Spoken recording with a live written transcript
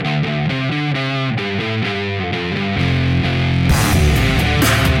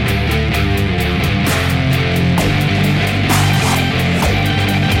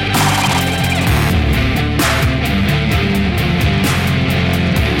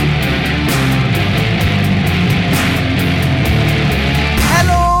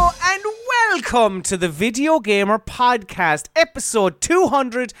Welcome to the Video Gamer Podcast, episode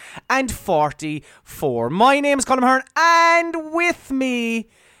 244. My name is Colin Hearn, and with me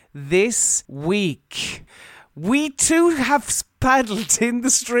this week, we too have paddled in the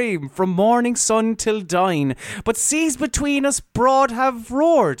stream from morning sun till dine, but seas between us broad have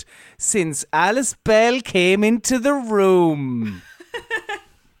roared since Alice Bell came into the room.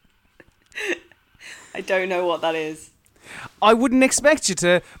 I don't know what that is. I wouldn't expect you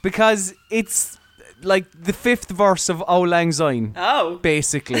to, because it's like the fifth verse of Auld Lang Syne. Oh.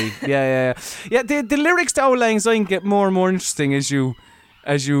 Basically. Yeah. The lyrics to Auld Lang Syne get more and more interesting as you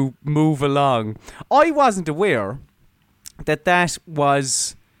move along. I wasn't aware that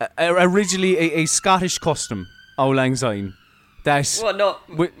was originally a Scottish custom, Auld Lang Syne. It's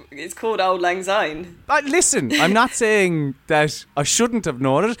called Auld Lang Syne. Listen, I'm not saying that I shouldn't have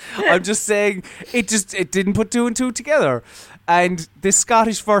known it. I'm just saying it didn't put two and two together. And the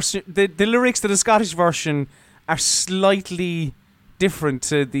Scottish version, the lyrics to the Scottish version are slightly different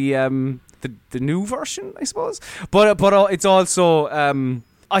to the new version, I suppose. But it's also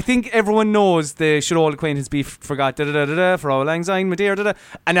I think everyone knows the "Should Old Acquaintance Be Forgot" for Auld Lang Syne, my dear,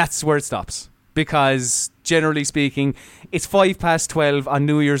 and that's where it stops. Because generally speaking, it's 12:05 on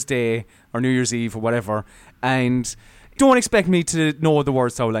New Year's Day or New Year's Eve or whatever, and don't expect me to know the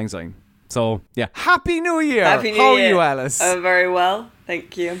words to Auld Lang Syne. So yeah, Happy New Year! Happy New How Year. are you, Alice? I'm very well,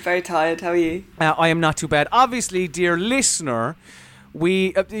 thank you. I'm very tired. How are you? I am not too bad. Obviously, dear listener,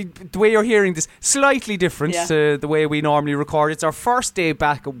 we the way you're hearing this slightly different to the way we normally record. It's our first day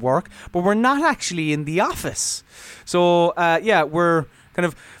back at work, but we're not actually in the office. So we're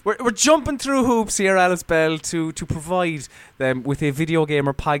jumping through hoops here, Alice Bell, to provide them with a Video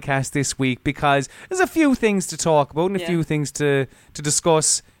Gamer Podcast this week, because there's a few things to talk about and a few things to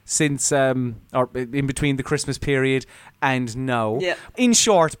discuss since or in between the Christmas period and now. Yeah. In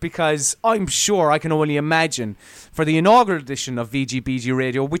short, because I'm sure I can only imagine for the inaugural edition of VGBG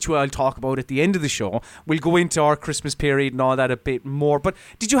Radio, which I'll talk about at the end of the show, we'll go into our Christmas period and all that a bit more. But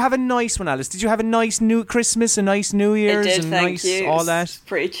did you have a nice one, Alice? Did you have a nice new Christmas, a nice New Year's, I did, and thank nice you. all that?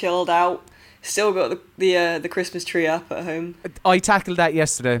 Pretty chilled out. Still got the Christmas tree up at home. I tackled that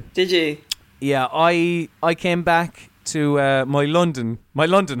yesterday. Did you? Yeah, I came back to my London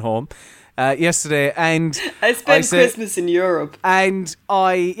home yesterday, and I spent Christmas in Europe, and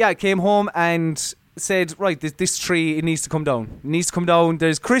I came home and said, right, this tree, it needs to come down. It needs to come down.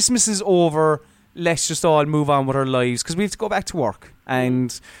 There's Christmas is over. Let's just all move on with our lives, because we have to go back to work,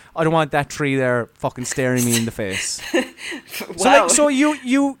 and I don't want that tree there fucking staring me in the face. Wow. So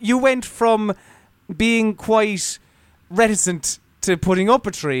you went from being quite reticent to putting up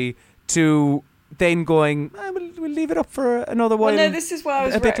a tree to then going, we'll leave it up for another while. Well, no, this is why I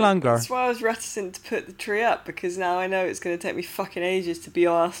was a bit longer. That's why I was reticent to put the tree up, because now I know it's going to take me fucking ages to be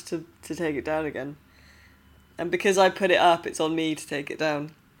asked to take it down again. And because I put it up, it's on me to take it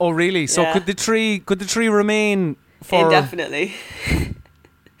down. Oh, really? So Yeah. could the tree remain for indefinitely?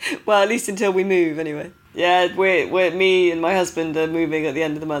 Well, at least until we move, anyway. Yeah, we're me and my husband are moving at the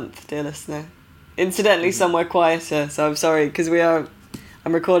end of the month, dear listener. Incidentally, somewhere quieter. So I'm sorry, because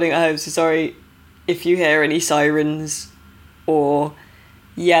I'm recording at home. So sorry if you hear any sirens or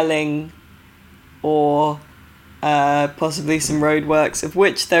yelling or possibly some roadworks, of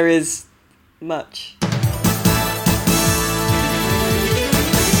which there is much.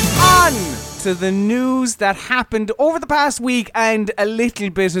 On to the news that happened over the past week, and a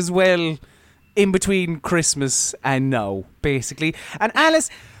little bit as well in between Christmas and now, basically. And Alice,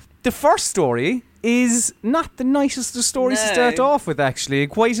 the first story is not the nicest of stories to start off with, actually.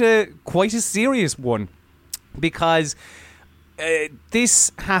 Quite a serious one, because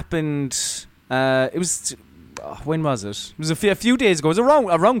this happened. It was when was it? It was a few days ago. It was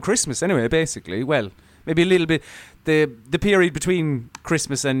around Christmas, anyway. Basically, well, maybe a little bit the period between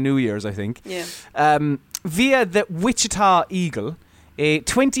Christmas and New Year's, I think. Yeah. Via the Wichita Eagle, a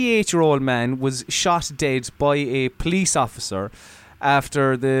 28-year-old man was shot dead by a police officer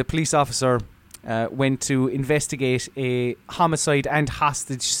after the police officer went to investigate a homicide and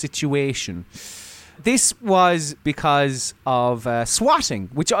hostage situation. This was because of swatting,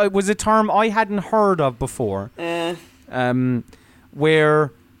 which was a term I hadn't heard of before.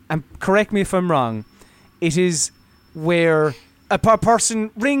 Where, and correct me if I'm wrong, it is where a person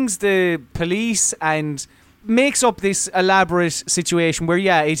rings the police and makes up this elaborate situation where,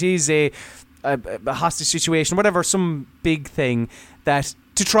 it is a hostage situation, whatever, some big thing, that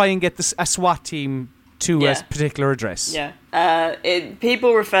to try and get a SWAT team to a particular address. Yeah.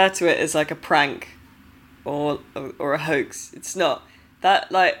 People refer to it as like a prank or a hoax. It's not.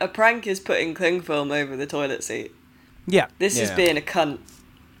 That, like, a prank is putting cling film over the toilet seat. Yeah. This is being a cunt.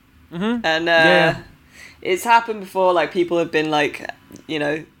 And it's happened before. Like, people have been like,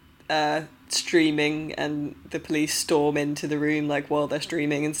 streaming, and the police storm into the room like while they're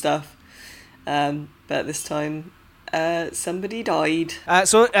streaming and stuff. But this time, somebody died.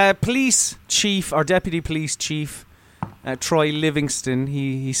 So police chief, or deputy police chief, Troy Livingston,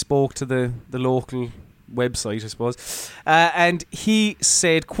 he spoke to the local website, I suppose, and he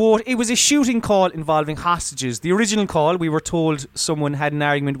said, quote, "It was a shooting call involving hostages. The original call, we were told someone had an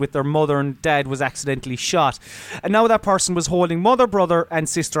argument with their mother and dad was accidentally shot, and now that person was holding mother, brother and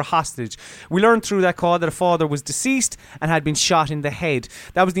sister hostage. We learned through that call that a father was deceased and had been shot in the head.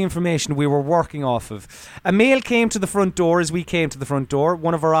 That was the information we were working off of. A male came to the front door as we came to the front door.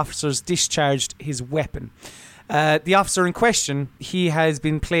 One of our officers discharged his weapon. The officer in question, he has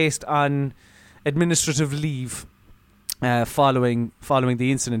been placed on administrative leave following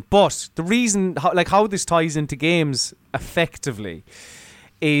the incident. But the reason, how this ties into games effectively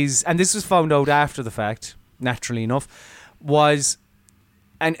is, and this was found out after the fact, naturally enough, was,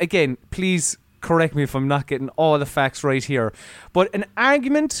 and again, please correct me if I'm not getting all the facts right here, but an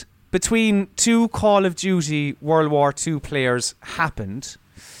argument between two Call of Duty World War II players happened,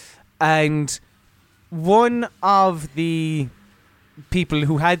 and one of the people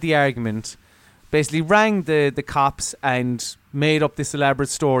who had the argument basically rang the cops and made up this elaborate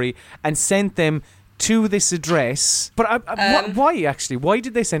story and sent them to this address. But why, actually? Why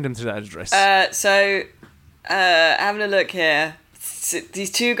did they send them to that address? Having a look here,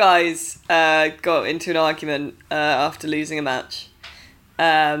 these two guys got into an argument after losing a match.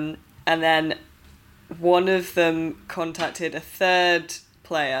 And then one of them contacted a third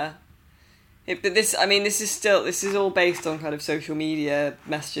player. But this is all based on kind of social media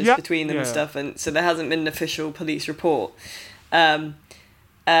messages between them and stuff, and so there hasn't been an official police report. So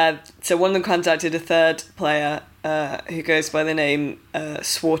one of them contacted a third player who goes by the name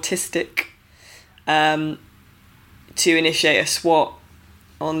Swartistic to initiate a SWAT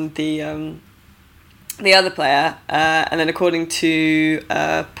on the other player, and then according to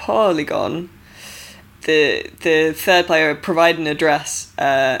Polygon, the third player provided an address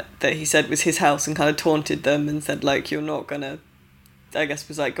that he said was his house and kind of taunted them and said, like, you're not gonna, I guess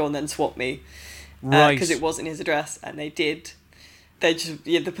was like, go on then, swap me, right? Because it wasn't his address, and they did. They just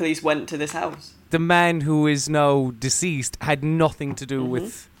the police went to this house. The man who is now deceased had nothing to do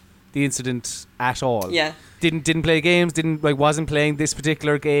with the incident at all. Yeah, didn't play games. Wasn't playing this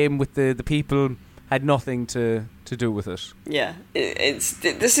particular game with the people. Had nothing to do with it. Yeah,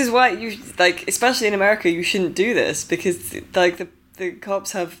 this is why you, like, especially in America, you shouldn't do this, because like the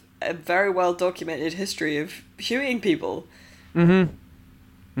cops have a very well documented history of shooting people. And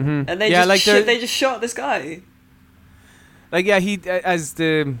they they just shot this guy. Like, yeah, he, as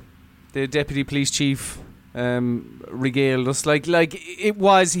the deputy police chief regaled us, like it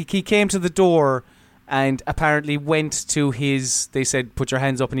was, he came to the door and apparently went to his, they said put your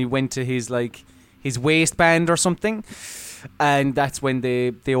hands up, and he went to his his waistband or something, and that's when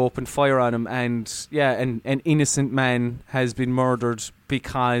they opened fire on him, and an innocent man has been murdered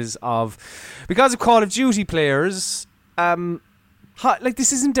because of Call of Duty players.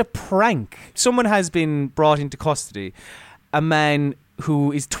 This isn't a prank. Someone has been brought into custody, a man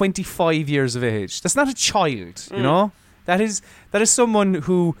who is 25 years of age. That's not a child, you know? That is someone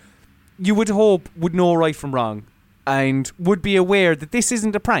who you would hope would know right from wrong and would be aware that this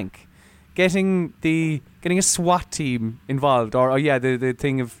isn't a prank. Getting a SWAT team involved, the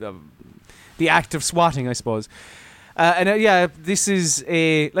thing of the act of swatting, I suppose. This is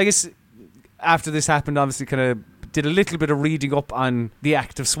after this happened, obviously kind of did a little bit of reading up on the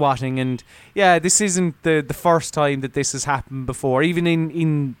act of swatting, and this isn't the first time that this has happened before, even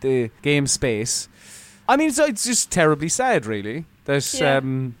in the game space. I mean, it's just terribly sad, really, that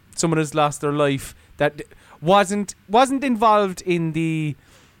someone has lost their life that wasn't involved in the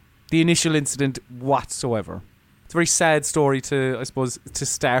initial incident whatsoever. It's a very sad story to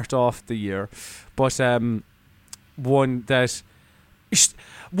start off the year, but one that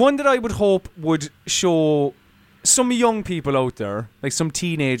I would hope would show some young people out there, like some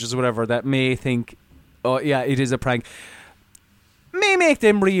teenagers or whatever, that may think, oh yeah, it is a prank, may make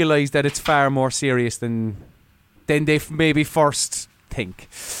them realise that it's far more serious than they maybe first think.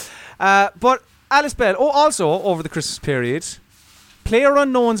 But Alice Bell, also over the Christmas period,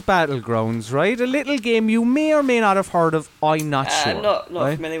 PlayerUnknown's Battlegrounds, right? A little game you may or may not have heard of. I'm not sure. Not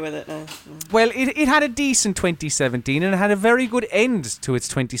right? familiar with it, no. Well, it had a decent 2017, and it had a very good end to its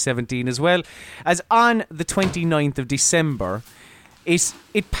 2017 as well, as on the 29th of December,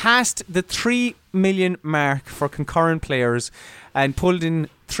 it passed the 3 million mark for concurrent players and pulled in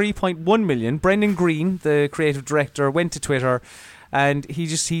 3.1 million. Brendan Green, the creative director, went to Twitter and he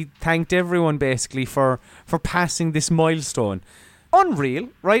thanked everyone basically for passing this milestone. Unreal,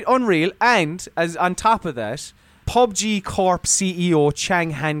 right? Unreal. And as on top of that, PUBG Corp CEO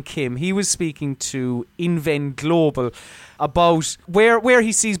Chang Han Kim, he was speaking to Invent Global about where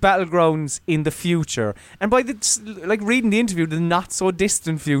he sees Battlegrounds in the future, and by reading the interview, the not so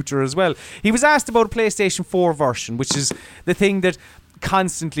distant future as well. He was asked about a PlayStation 4 version, which is the thing that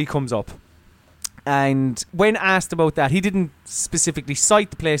constantly comes up. And when asked about that, he didn't specifically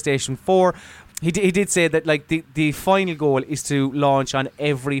cite the PlayStation 4. He did say that like the final goal is to launch on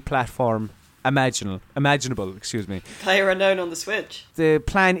every platform imaginable. Player unknown on the Switch. The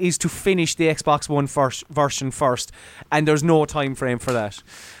plan is to finish the Xbox One version first, and there's no time frame for that.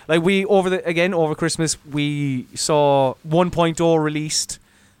 Like over Christmas, we saw 1.0 released.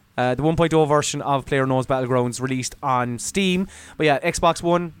 The 1.0 version of PlayerUnknown's Battlegrounds released on Steam. But yeah, Xbox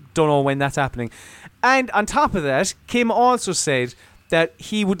One, don't know when that's happening. And on top of that, Kim also said that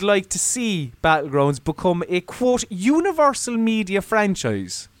he would like to see Battlegrounds become a, quote, universal media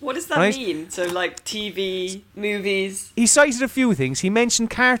franchise. What does that mean? So, like, TV, movies? He cited a few things. He mentioned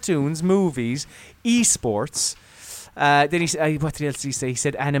cartoons, movies, esports. Then what else did he say? He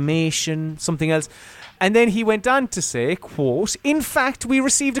said animation, something else. And then he went on to say, quote, in fact, we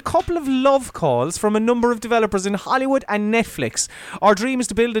received a couple of love calls from a number of developers in Hollywood and Netflix. Our dream is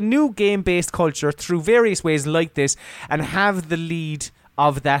to build a new game-based culture through various ways like this and have the lead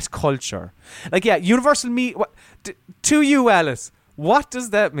of that culture. Like, yeah, Universal Media... To you, Alice, what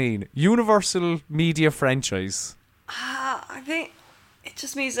does that mean? Universal Media Franchise. I think it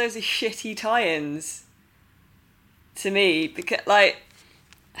just means those are shitty tie-ins to me. Because, like...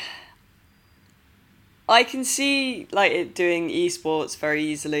 I can see like it doing esports very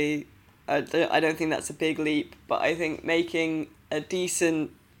easily. I don't think that's a big leap, but I think making a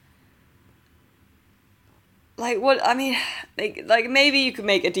decent, like maybe you could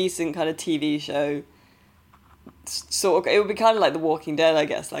make a decent kind of TV show. Sort of, it would be kind of like The Walking Dead, I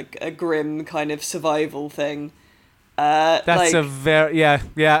guess, like a grim kind of survival thing. That's a very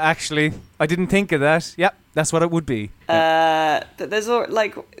actually, I didn't think of that. Yep. That's what it would be. But there's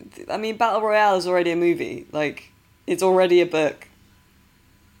Battle Royale is already a movie. Like, it's already a book.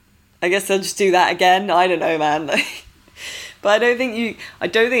 I guess they'll just do that again. I don't know, man. But I don't think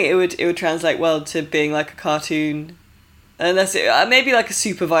it would translate well to being like a cartoon, unless maybe like a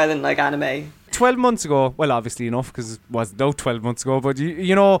super violent like anime. 12 months ago, well, obviously enough because it was no 12 months ago, but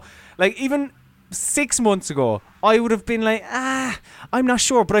you know, like even 6 months ago, I would have been like, I'm not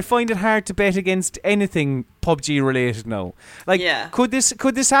sure, but I find it hard to bet against anything PUBG related now. Like, could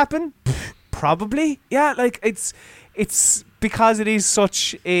this happen? Probably. Yeah, like it's because it is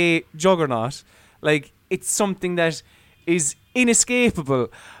such a juggernaut. Like, it's something that is inescapable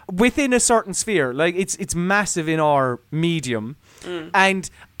within a certain sphere. Like, it's massive in our medium. And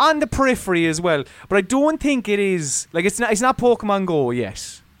on the periphery as well. But I don't think it is, like, it's not Pokemon Go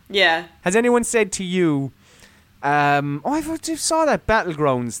yet. Yeah. Has anyone said to you, I saw that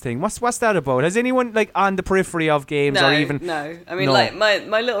Battlegrounds thing. What's that about? Has anyone, like, on the periphery of games or even... No. I mean, like,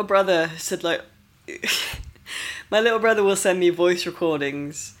 my little brother said, like... my little brother will send me voice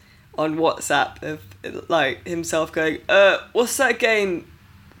recordings on WhatsApp of, like, himself going, what's that game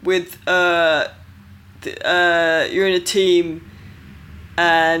with, you're in a team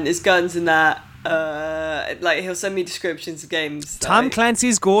and there's guns and that. Like, he'll send me descriptions of games. Tom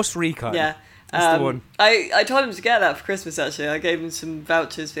Clancy's Ghost Recon. Yeah. That's the one. I told him to get that for Christmas, actually. I gave him some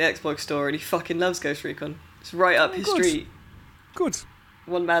vouchers for the Xbox store, and he fucking loves Ghost Recon. It's right up his street. Good.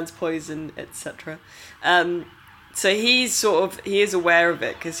 One Man's Poison, etc. So he is aware of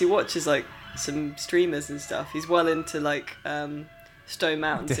it, because he watches, like, some streamers and stuff. He's well into, like, Stone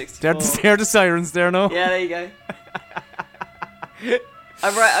Mountain 64. They're the sirens there now. Yeah, there you go.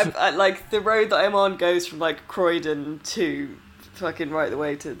 I like, the road that I'm on goes from, like, Croydon to fucking right the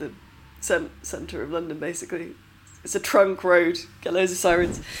way to the centre of London, basically. It's a trunk road, get loads of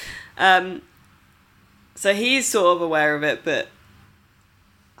sirens. So he's sort of aware of it, but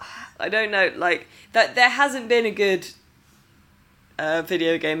I don't know, like, that there hasn't been a good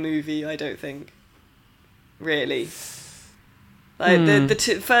video game movie, I don't think, really. Like,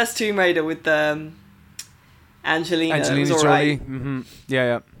 the first Tomb Raider with Angelina was alright. Mm-hmm.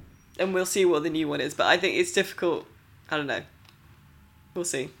 Yeah. And we'll see what the new one is, but I think it's difficult. I don't know. We'll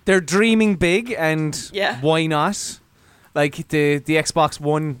see. They're dreaming big, and why not? Like, the Xbox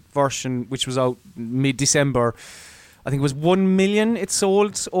One version, which was out mid-December, I think it was 1 million it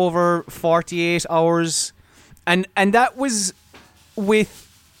sold over 48 hours. And that was with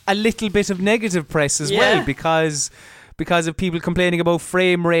a little bit of negative press as well, because of people complaining about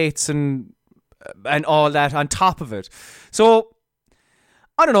frame rates and all that on top of it. So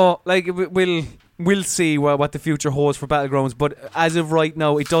I don't know. Like we'll see what the future holds for Battlegrounds. But as of right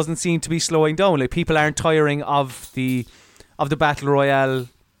now, it doesn't seem to be slowing down. Like people aren't tiring of the battle royale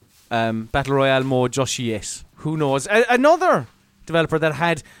mode just yet. Who knows? Another developer that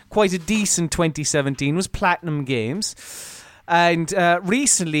had quite a decent 2017 was Platinum Games. And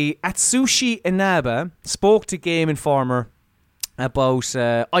recently, Atsushi Inaba spoke to Game Informer about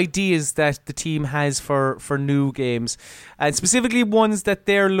ideas that the team has for new games, and specifically ones that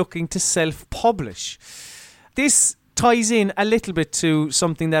they're looking to self-publish. This ties in a little bit to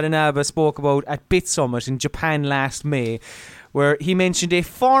something that Inaba spoke about at Bit Summit in Japan last May, where he mentioned a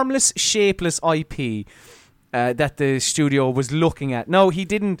formless, shapeless IP that the studio was looking at. Now, he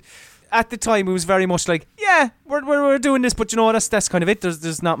didn't... At the time, it was very much like, yeah, we're doing this, but you know, that's kind of it.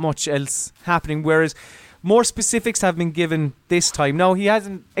 There's not much else happening, whereas more specifics have been given this time. Now, he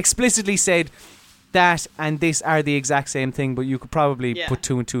hasn't explicitly said that and this are the exact same thing, but you could probably put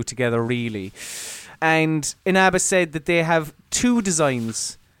two and two together, really. And Inaba said that they have two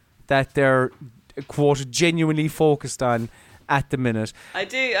designs that they're, quote, genuinely focused on at the minute. I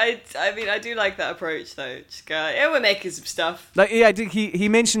do like that approach, though. Just go, yeah, we're making some stuff. Like, yeah, he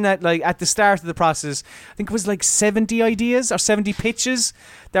mentioned that, like, at the start of the process, I think it was like 70 ideas or 70 pitches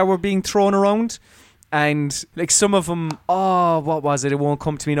that were being thrown around. And, like, some of them, what was it? It won't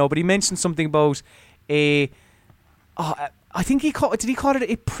come to me now. But he mentioned something about I think he called it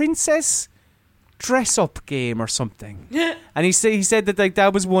a princess dress-up game or something. And he said that, like,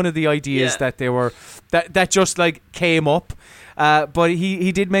 that was one of the ideas that they were, that just, like, came up. But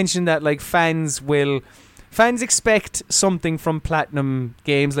he did mention that, like, fans expect something from Platinum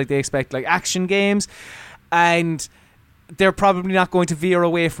Games, like they expect, like, action games, and they're probably not going to veer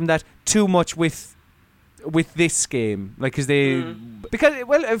away from that too much with this game, like, because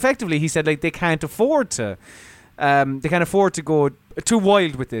effectively he said, like, they can't afford to go too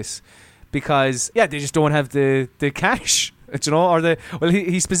wild with this, because they just don't have the cash. You know,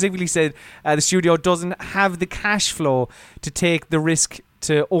 he specifically said the studio doesn't have the cash flow to take the risk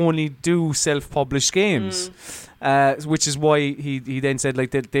to only do self-published games, which is why he then said,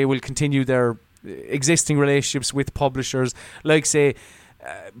 like, that they will continue their existing relationships with publishers, like, say,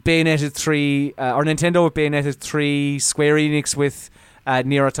 Bayonetta 3 or Nintendo with Bayonetta 3, Square Enix with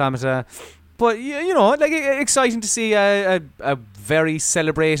Nier Automata. But, you know, like, exciting to see a very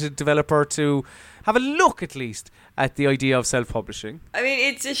celebrated developer to have a look, at least, at the idea of self-publishing. I mean,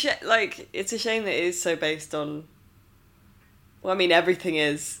 it's a shame that it is so based on... Well, I mean, everything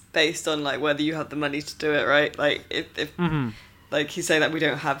is based on, like, whether you have the money to do it, right? Like, if like, you say that we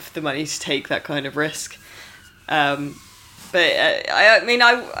don't have the money to take that kind of risk. But, I mean,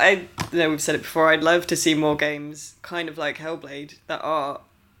 I know we've said it before, I'd love to see more games, kind of like Hellblade, that are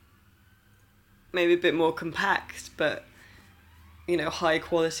maybe a bit more compact, but, you know, high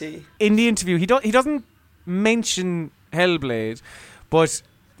quality. In the interview, he doesn't mention Hellblade, but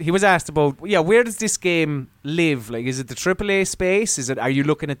he was asked about, where does this game live? Like, is it the AAA space? Are you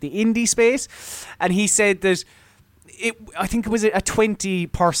looking at the indie space? And he said that I think it was a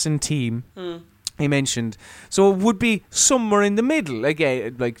 20-person team. He mentioned, so it would be somewhere in the middle.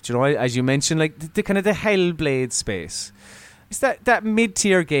 Again, like, you know, as you mentioned, like the kind of the Hellblade space. It's that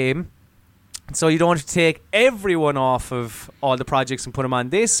mid-tier game. So you don't want to take everyone off of all the projects and put them on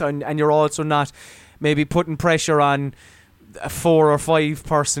this, and you're also not maybe putting pressure on a 4 or 5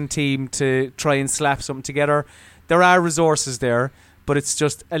 person team to try and slap something together. There are resources there, but it's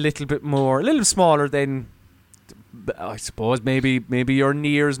just a little smaller than, I suppose, maybe your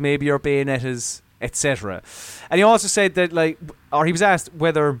Niers, maybe your Bayonettas, etc. And he also said that, like, or he was asked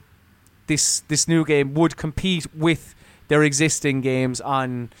whether this new game would compete with their existing games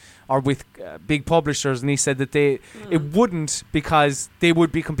or with big publishers, and he said that it wouldn't, because they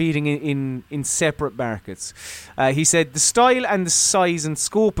would be competing in separate markets. He said the style and the size and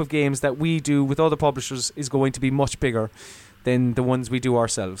scope of games that we do with other publishers is going to be much bigger than the ones we do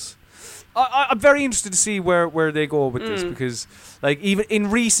ourselves. I'm very interested to see where they go with this, because, like, even in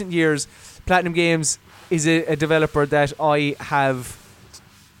recent years, Platinum Games is a developer that I have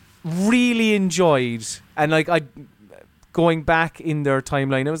really enjoyed, and, like, going back in their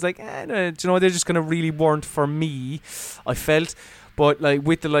timeline, I was like, no, you know, they just kind of really weren't for me, I felt. But, like,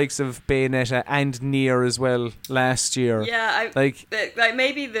 with the likes of Bayonetta and Nier as well last year,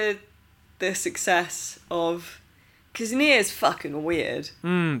 maybe the success of, because Nier is fucking weird,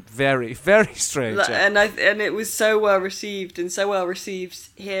 very, very strange, and it was so well received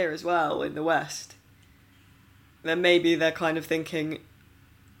here as well in the West. Then maybe they're kind of thinking,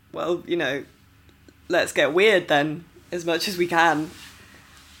 well, you know, let's get weird then, as much as we can.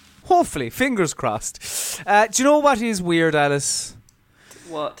 Hopefully, fingers crossed. Do you know what is weird, Alice?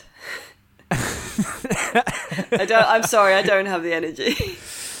 What? I'm sorry, I don't have the energy.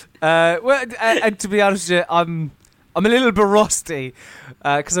 And to be honest with you, I'm a little bit rusty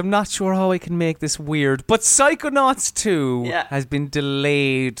because I'm not sure how I can make this weird. But Psychonauts 2 has been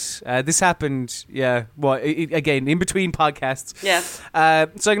delayed. This happened, again, in between podcasts. Yeah.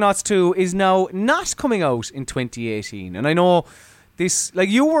 Psychonauts 2 is now not coming out in 2018. And I know this, like,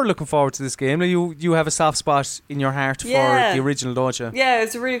 you were looking forward to this game. Like, you have a soft spot in your heart for the original, don't you? Yeah,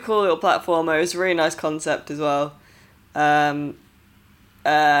 it's a really cool little platformer. It's a really nice concept as well.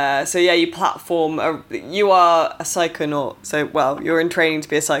 So yeah, you platform. You are a psychonaut. So you're in training to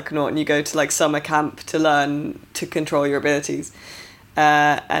be a psychonaut, and you go to like summer camp to learn to control your abilities.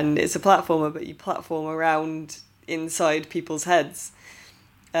 And it's a platformer, but you platform around inside people's heads.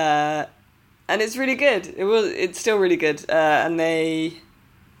 And it's really good. It's still really good. And they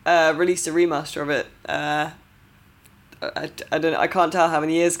released a remaster of it. I can't tell how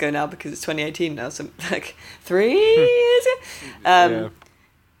many years ago now because it's 2018 now. So like 3 years ago.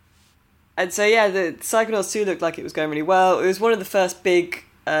 And so, the Psychonauts 2 looked like it was going really well. It was one of the first big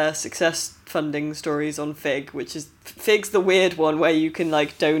success funding stories on Fig, which is... Fig's the weird one where you can,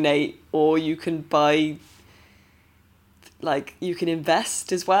 like, donate or you can buy... Like, you can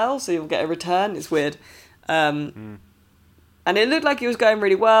invest as well, so you'll get a return. It's weird. And it looked like it was going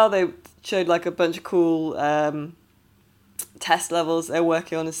really well. They showed, like, a bunch of cool test levels they're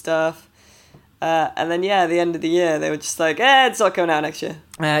working on and stuff. And then, at the end of the year, they were just like, it's not coming out next year.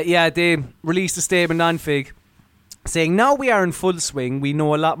 They released a statement on Fig saying, now we are in full swing. We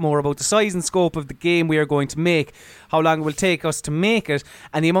know a lot more about the size and scope of the game we are going to make, how long it will take us to make it,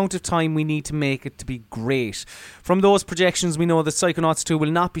 and the amount of time we need to make it to be great. From those projections, we know that Psychonauts 2 will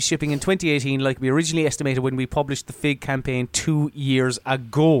not be shipping in 2018 like we originally estimated when we published the Fig campaign 2 years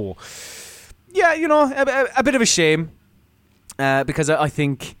ago. Yeah, a bit of a shame, because I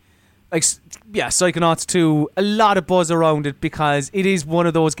think... Psychonauts 2, a lot of buzz around it because it is one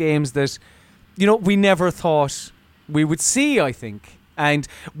of those games that, we never thought we would see, I think. And,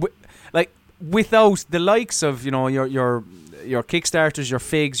 without the likes of, your Kickstarters, your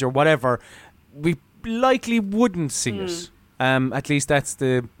Figs, your whatever, we likely wouldn't see it. At least that's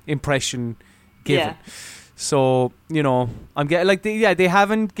the impression given. Yeah. So, I'm getting, they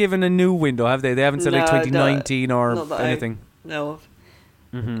haven't given a new window, have they? They haven't said, 2019 or anything. No.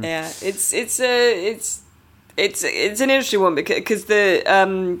 Mm-hmm. Yeah, it's an interesting one because the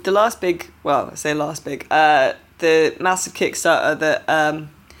last big, the massive Kickstarter that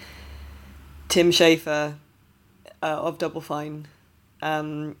Tim Schafer of Double Fine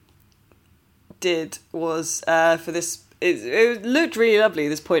did was for this. It looked really lovely.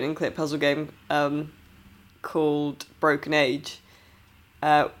 This point and click puzzle game called Broken Age,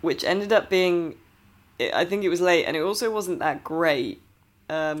 which ended up being, I think it was late, and it also wasn't that great.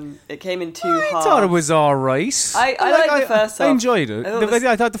 It came in 2 halves. I thought it was alright. I liked the first half. I enjoyed it.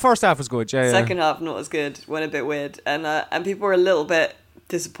 I thought the first half was good. Yeah. Second half not as good. Went a bit weird, and people were a little bit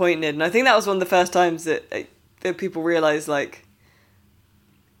disappointed. And I think that was one of the first times that people realised like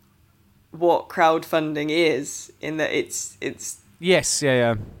what crowdfunding is. In that it's yes,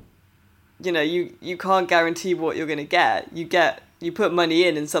 yeah. You can't guarantee what you're going to get. You put money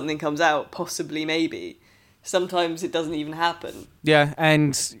in and something comes out, possibly, maybe. Sometimes it doesn't even happen. Yeah,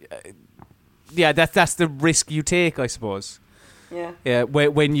 and that's the risk you take, I suppose. Yeah. Yeah,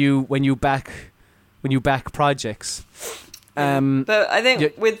 when you back projects. But I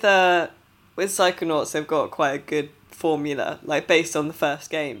think with Psychonauts, they've got quite a good formula, like based on the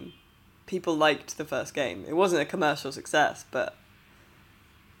first game. People liked the first game. It wasn't a commercial success, but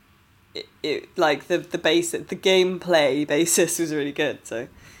it like the gameplay basis was really good. So.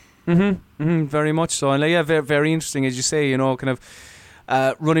 Very much so, and very, very interesting, as you say. Kind of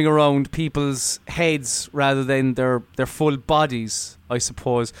running around people's heads rather than their full bodies, I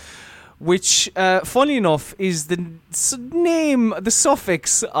suppose. Which, funny enough, is the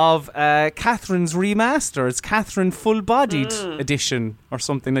suffix of Catherine's remaster. It's Catherine Full Bodied Edition or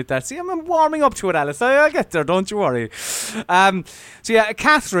something like that. See, I'm warming up to it, Alice. I'll get there, don't you worry.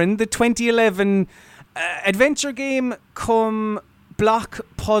 Catherine, the 2011 adventure game come block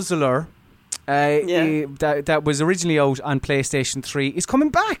puzzler that was originally out on PlayStation 3 is coming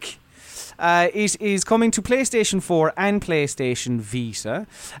back. It is coming to PlayStation 4 and PlayStation Vita,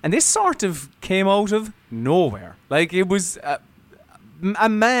 and this sort of came out of nowhere. Like, it was a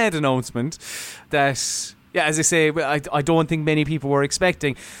mad announcement that, as I say, I don't think many people were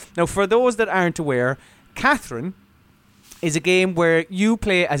expecting. Now, for those that aren't aware, Catherine is a game where you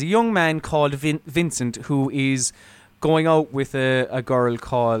play as a young man called Vincent, who is going out with a girl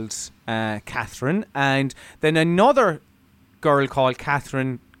called Catherine, and then another girl called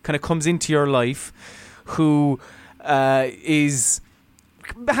Catherine kind of comes into your life, who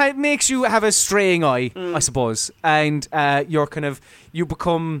makes you have a straying eye, I suppose, and you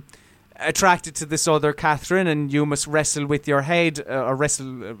become attracted to this other Catherine, and you must wrestle with your head, or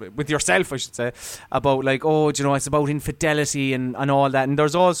wrestle with yourself, I should say, about like, it's about infidelity and all that. And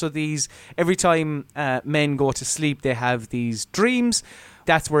there's also these, every time men go to sleep, they have these dreams.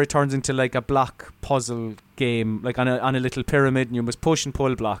 That's where it turns into like a block puzzle game, like on a little pyramid, and you must push and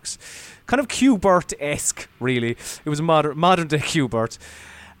pull blocks. Kind of Q*bert-esque, really. It was a modern day Q*bert.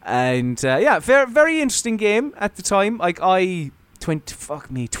 And very, very interesting game at the time. Like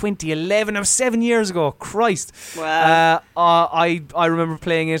 2011, that was 7 years ago. Christ. Wow. I remember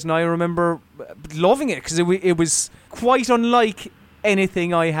playing it, and I remember loving it, because it was quite unlike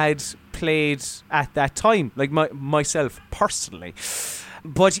anything I had played at that time, like myself personally.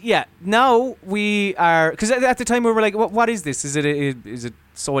 But yeah, now we are, because at the time we were like, what is this? Is it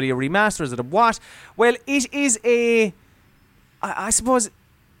solely a remaster? Is it a what? Well, it is I suppose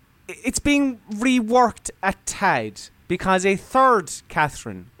it's being reworked a tad, because a third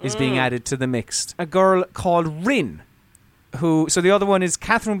Catherine is being added to the mix. A girl called Rin, so the other one is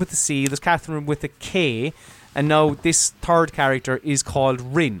Catherine with a C, there's Catherine with a K, and now this third character is called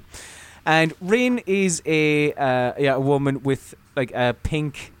Rin. And Rin is a woman with like a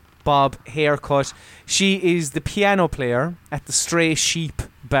pink bob haircut. She is the piano player at the Stray Sheep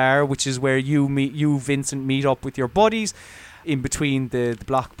bar, which is where you, Vincent, meet up with your buddies in between the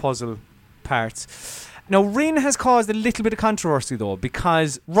block puzzle parts. Now, Rin has caused a little bit of controversy, though,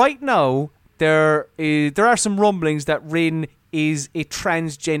 because right now there are some rumblings that Rin is a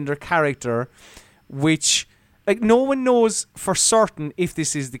transgender character, which, like, no one knows for certain if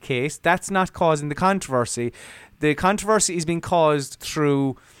this is the case. That's not causing the controversy. The controversy is being caused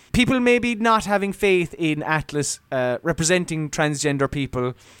through people maybe not having faith in Atlus representing transgender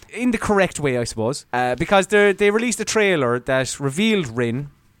people in the correct way, I suppose. Because they released a trailer that revealed Rin,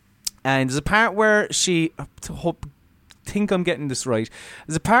 and there's a part where she, think I'm getting this right,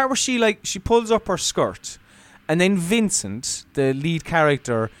 there's a part where she pulls up her skirt, and then Vincent, the lead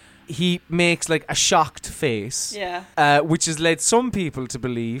character, he makes like a shocked face, which has led some people to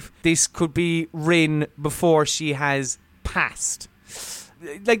believe this could be Rin before she has passed.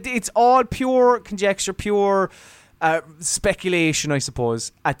 Like, it's all pure conjecture, pure speculation, I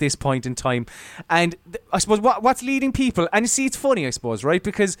suppose, at this point in time. And I suppose what's leading people, and you see, it's funny, I suppose, right?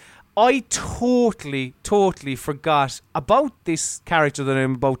 Because I totally forgot about this character that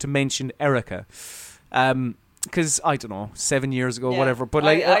I'm about to mention, Erica. Because, I don't know, 7 years ago, whatever. But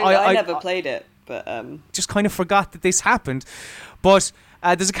like, I never played it, but just kind of forgot that this happened. But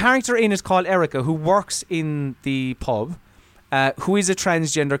there's a character in it called Erica who works in the pub, who is a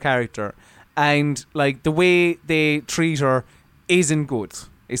transgender character, and like the way they treat her isn't good.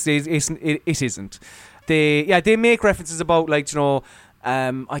 It isn't. They make references about, like,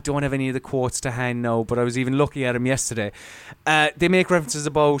 I don't have any of the quotes to hand now, but I was even looking at them yesterday. They make references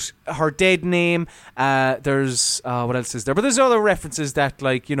about her dead name. There's what else is there? But there's other references that,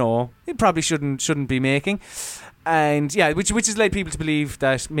 like, it probably shouldn't be making. And yeah, which has led people to believe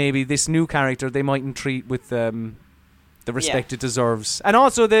that maybe this new character they mightn't treat with the respect it deserves. And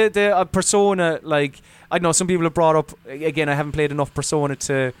also the Persona, like, I don't know, some people have brought up, again, I haven't played enough Persona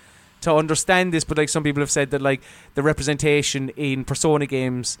to understand this, but like some people have said that like the representation in Persona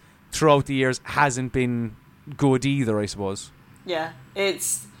games throughout the years hasn't been good either, I suppose. Yeah,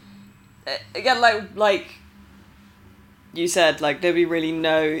 it's again like you said, like nobody really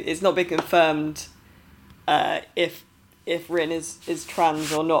it's not been confirmed if Rin is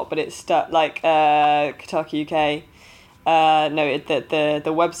trans or not, but it's like Kotaku UK noted that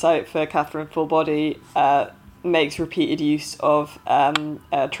the website for Catherine Full Body makes repeated use of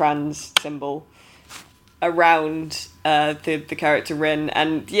a trans symbol around the character Rin,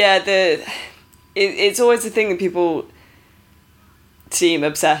 and it's always the thing that people seem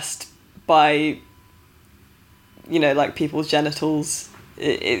obsessed by, like people's genitals,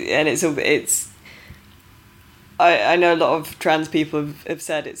 and it's I know a lot of trans people have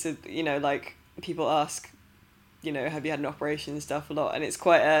said it's like people ask, have you had an operation and stuff a lot, and it's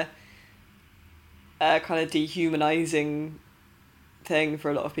quite a kind of dehumanizing thing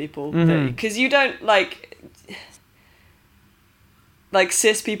for a lot of people, because you don't like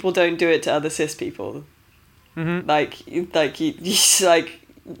cis people don't do it to other cis people. Like you just, like,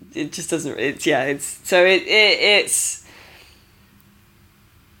 it just doesn't. It's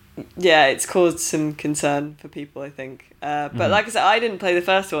yeah, it's caused some concern for people, I think. But like I said, I didn't play the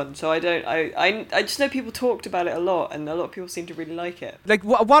first one, so I don't. I just know people talked about it a lot, and a lot of people seem to really like it. Like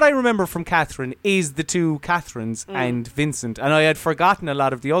what I remember from Catherine is the two Catherines and Vincent, and I had forgotten a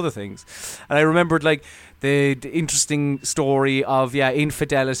lot of the other things. And I remembered like the interesting story of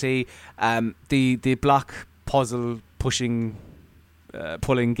infidelity, the block puzzle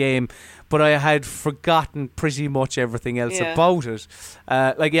pulling game, but I had forgotten pretty much everything else about it.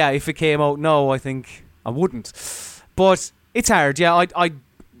 If it came out now, I think I wouldn't. But it's hard. Yeah, I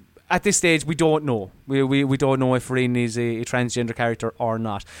at this stage we don't know. We don't know if Rin is a transgender character or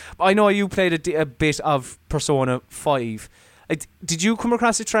not. I know you played a bit of Persona 5. Did you come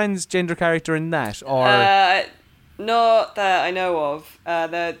across a transgender character in that, or not that I know of?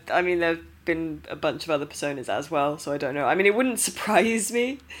 There've been a bunch of other Personas as well, so I don't know. I mean, it wouldn't surprise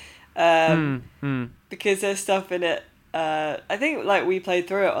me, because there's stuff in it. I think like we played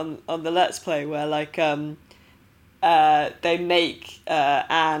through it on the Let's Play where like they make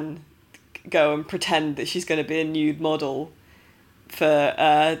Anne go and pretend that she's going to be a nude model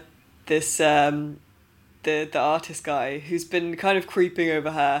for this the artist guy who's been kind of creeping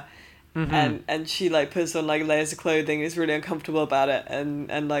over her. And she like puts on like layers of clothing, is really uncomfortable about it,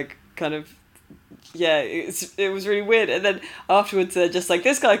 and like kind of it was really weird. And then afterwards they're just like,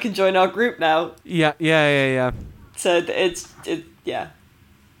 this guy can join our group now. Yeah. So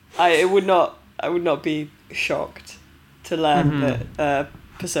I would not be shocked to learn that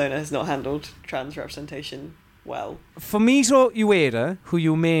Persona has not handled trans representation well. Fumito Ueda, who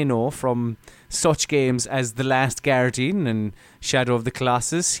you may know from such games as The Last Guardian and Shadow of the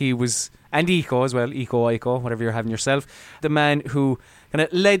Colossus, he was, and Ico as well, Ico, whatever you're having yourself, the man who kind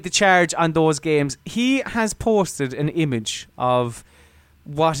of led the charge on those games. He has posted an image of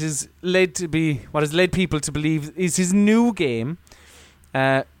what has led people to believe is his new game,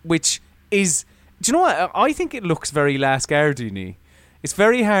 which is, do you know what? I think it looks very Last Guardian-y. It's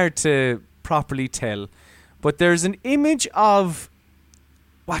very hard to properly tell, but there's an image of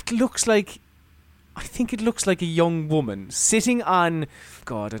what looks like, I think it looks like a young woman sitting on,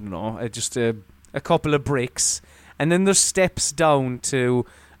 God, I don't know, just a couple of bricks, and then there's steps down to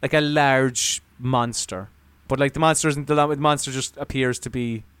like a large monster. But like the monster isn't the monster, just appears to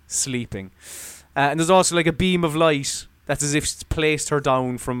be sleeping. And there's also like a beam of light that's as if it's placed her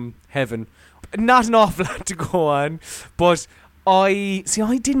down from heaven. Not an awful lot to go on, but I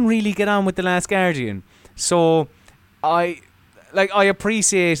didn't really get on with The Last Guardian. So I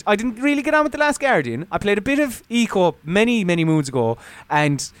appreciate, I didn't really get on with The Last Guardian. I played a bit of Ico many moons ago,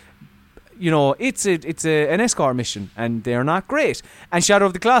 and you know, it's an escort mission, and they're not great. And Shadow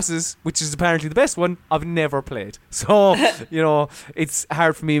of the Colossus, which is apparently the best one, I've never played. So, you know, it's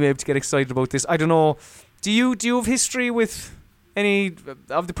hard for me maybe to get excited about this. I don't know. Do you have history with any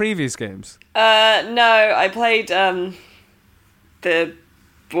of the previous games? No, I played the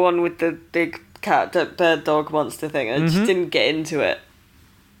one with the big cat, bird, dog, monster thing, and I just didn't get into it.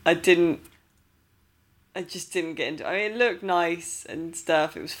 I just didn't get into it. I mean, it looked nice and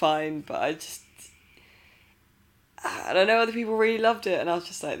stuff, it was fine, but I don't know, other people really loved it, and I was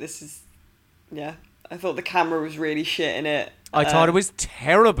just like, I thought the camera was really shit in it. I thought it was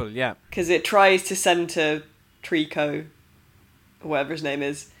terrible, yeah. Because it tries to centre Trico, or whatever his name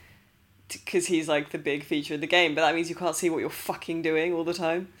is, because he's like the big feature of the game, but that means you can't see what you're fucking doing all the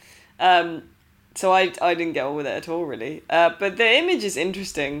time. So I didn't get on with it at all, really. But the image is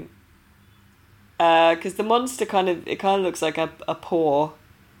interesting, because the monster kind of looks like a paw.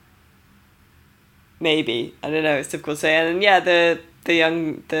 Maybe, I don't know. It's difficult to say. And yeah,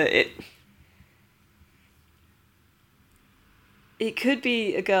 it could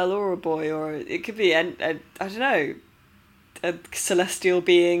be a girl or a boy, or it could be I don't know, a celestial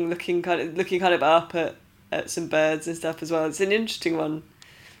being looking kind of up at some birds and stuff as well. It's an interesting one,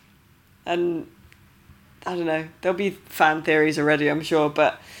 and I don't know. There'll be fan theories already, I'm sure,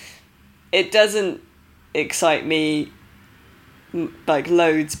 but it doesn't excite me like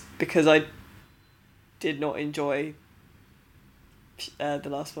loads because I did not enjoy the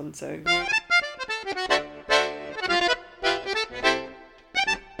last one. So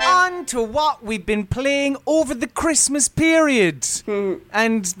on to what we've been playing over the Christmas period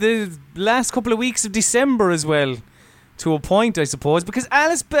and the last couple of weeks of December as well. To a point, I suppose, because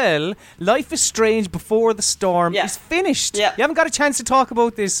Alice Bell, Life is Strange Before the Storm is finished. Yep. You haven't got a chance to talk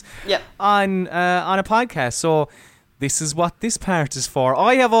about this on a podcast, so this is what this part is for.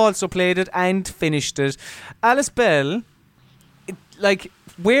 I have also played it and finished it. Alice Bell,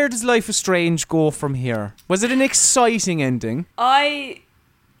 where does Life is Strange go from here? Was it an exciting ending?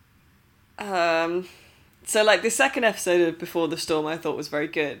 So like the second episode of Before the Storm I thought was very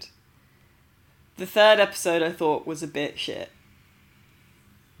good. the third episode I thought was a bit shit.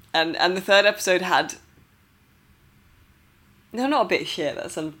 And the third episode had... No, not a bit shit,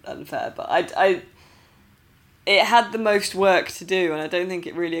 that's unfair, but it had the most work to do, and I don't think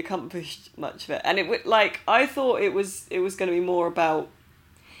it really accomplished much of it. And I thought it was going to be more about...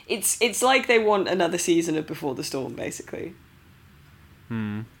 It's like they want another season of Before the Storm, basically.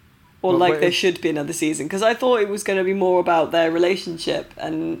 Or there should be another season, because I thought it was going to be more about their relationship,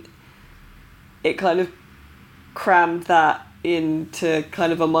 and it kind of crammed that into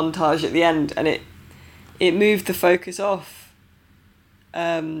kind of a montage at the end, and it moved the focus off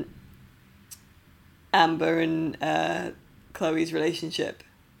Amber and Chloe's relationship,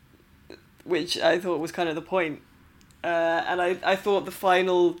 which I thought was kind of the point. And I thought the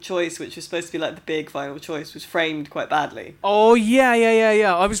final choice, which was supposed to be like the big final choice, was framed quite badly. Oh, yeah.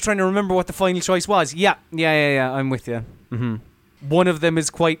 I was trying to remember what the final choice was. Yeah. I'm with you. Mm-hmm. One of them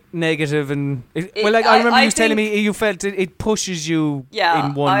is quite negative, and I remember you telling me you felt it pushes you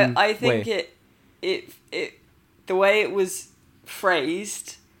in one I think way. it the way it was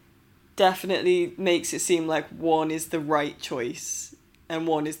phrased definitely makes it seem like one is the right choice and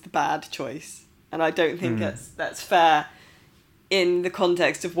one is the bad choice, and I don't think that's fair in the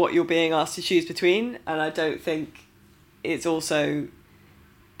context of what you're being asked to choose between, and I don't think it's also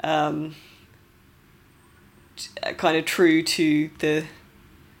kind of true to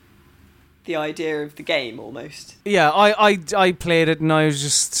the idea of the game almost. Yeah, I played it and I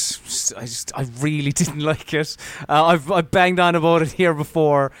really didn't like it. I've banged on about it here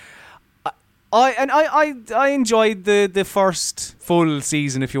before. I enjoyed the first full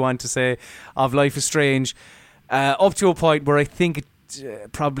season, if you want to say, of Life is Strange, up to a point where I think it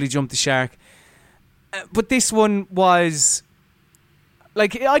probably jumped the shark. But this one was...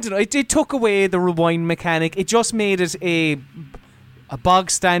 Like, I don't know, it took away the rewind mechanic. It just made it a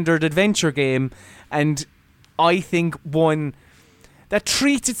bog standard adventure game, and I think one that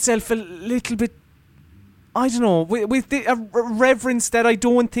treats itself a little bit, I don't know, with the reverence that I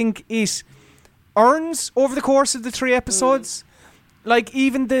don't think it earns over the course of the 3 episodes. Like,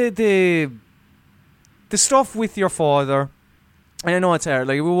 even the stuff with your father, and I know it's hard,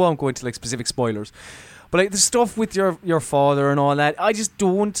 like, we won't go into like specific spoilers, but like the stuff with your father and all that, I just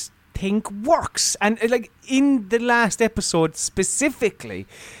don't think works. And like in the last episode specifically,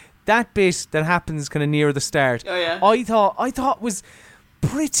 that bit that happens kind of near the start, I thought was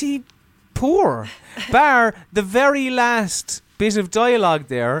pretty poor. Bar the very last bit of dialogue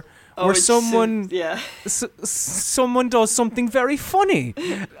there, where someone someone does something very funny.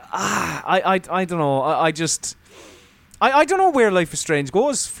 I don't know. I don't know where Life is Strange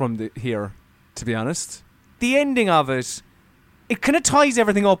goes from here. To be honest, the ending of it kind of ties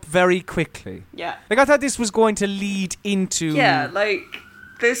everything up very quickly. Yeah. Like, I thought this was going to lead into... Yeah, like,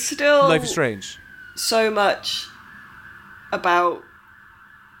 there's still... Life is Strange. So much about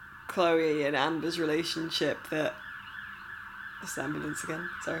Chloe and Amber's relationship that... This ambulance again,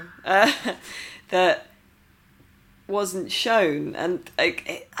 sorry. That wasn't shown. And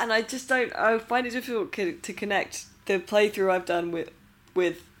I just don't... I find it difficult to connect the playthrough I've done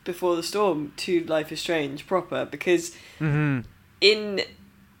with Before the Storm to Life is Strange proper, because in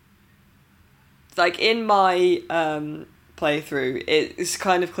my playthrough, it's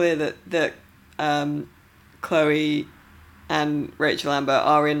kind of clear that Chloe and Rachel Amber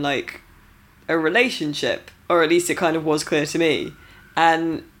are in like a relationship, or at least it kind of was clear to me,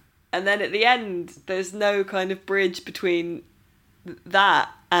 and then at the end there's no kind of bridge between that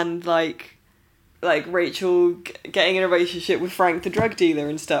and like Rachel getting in a relationship with Frank the drug dealer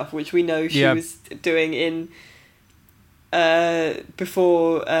and stuff, which we know she was doing in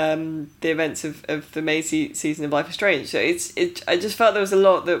before the events of the May season of Life is Strange. So I just felt there was a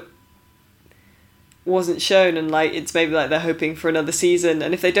lot that wasn't shown, and like it's maybe like they're hoping for another season,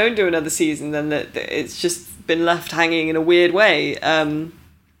 and if they don't do another season, then it's just been left hanging in a weird way.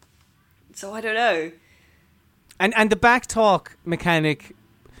 So I don't know. And the backtalk mechanic,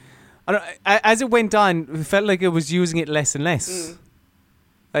 as it went on, it felt like it was using it less and less.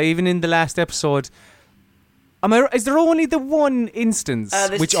 Even in the last episode, is there only the one instance?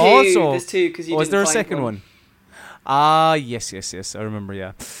 There's two, because you didn't is there a find second one? Yes, I remember.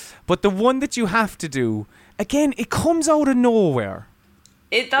 Yeah, but the one that you have to do again, it comes out of nowhere.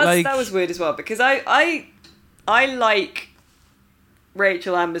 It does. Like, that was weird as well, because I like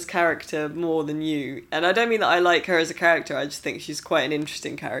Rachel Amber's character more than you, and I don't mean that I like her as a character. I just think she's quite an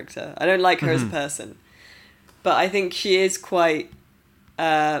interesting character. I don't like her as a person, but I think she is quite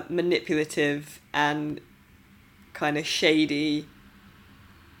manipulative and kind of shady,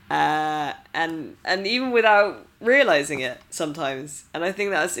 and and even without realizing it sometimes. And I think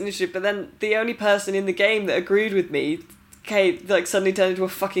that's interesting. But then the only person in the game that agreed with me suddenly turned into a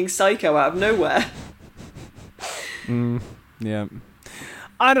fucking psycho out of nowhere. Yeah.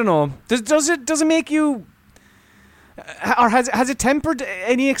 I don't know. Does it make you, or has it tempered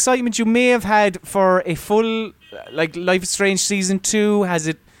any excitement you may have had for a full Life is Strange season 2? Has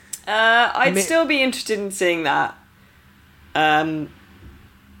it? I'd still be interested in seeing that,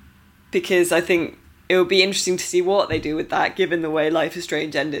 because I think it would be interesting to see what they do with that, given the way Life is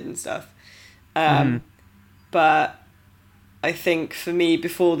Strange ended and stuff. But I think for me,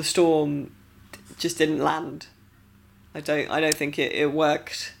 Before the Storm just didn't land. I don't think it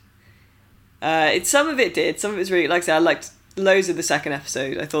worked. Some of it did. Some of it was really, like I said, I liked loads of the second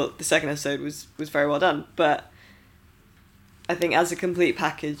episode. I thought the second episode was very well done. But I think as a complete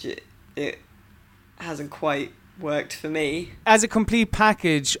package, it hasn't quite worked for me. As a complete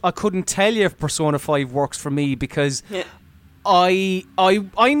package, I couldn't tell you if Persona 5 works for me, because I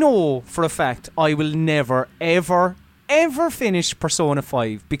know for a fact I will never, ever, ever finish Persona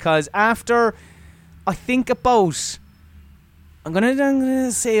 5, because after, I think about, I'm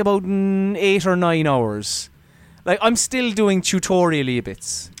gonna say about 8 or 9 hours, like, I'm still doing tutorial-y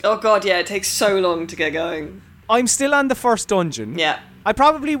bits. Oh god, yeah, it takes so long to get going. I'm still on the first dungeon. Yeah. I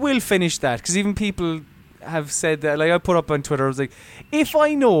probably will finish that, because even people have said that, like, I put up on Twitter, I was like, if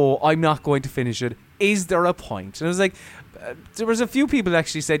I know I'm not going to finish it, is there a point? And I was like, there was a few people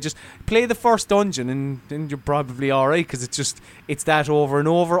actually said, just play the first dungeon and you're probably alright, because it's that over and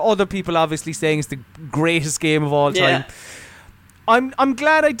over. Other people obviously saying it's the greatest game of all time. I'm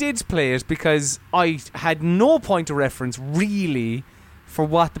glad I did play it, because I had no point of reference really for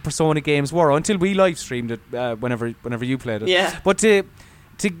what the Persona games were until we live streamed it whenever you played it. Yeah. But to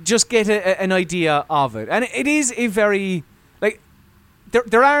just get an idea of it, and it is a very, like,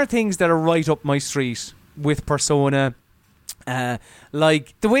 there are things that are right up my street with Persona.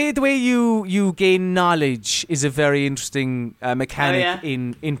 Like the way you gain knowledge is a very interesting mechanic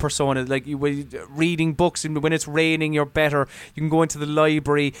in Persona. Like reading books, and when it's raining, you're better. You can go into the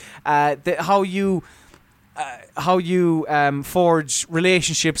library. How you forge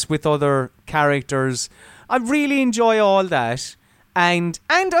relationships with other characters. I really enjoy all that, and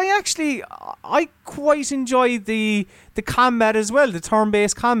I quite enjoy the combat as well, the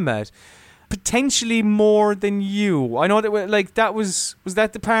turn-based combat. Potentially more than you. I know that, like, was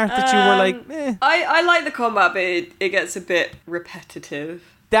that the part that you were like, eh. I like the combat, but it gets a bit repetitive.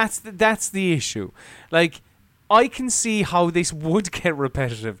 That's the issue. Like, I can see how this would get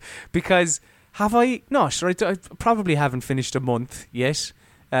repetitive, because have I not? Right, I probably haven't finished a month yet.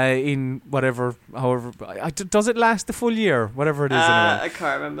 In however, does it last the full year? Whatever it is. Anyway. I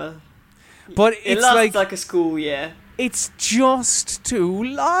can't remember. But it lasts like a school year. It's just too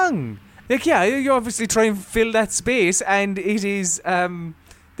long. Like, yeah, you obviously try and fill that space, and it is,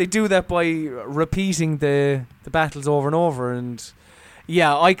 they do that by repeating the battles over and over, and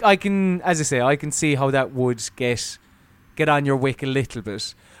yeah, I can, as I say, I can see how that would get on your wick a little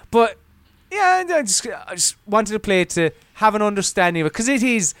bit. But yeah, I just wanted to play it to have an understanding of it, because it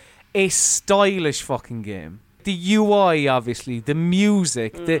is a stylish fucking game. The UI, obviously, the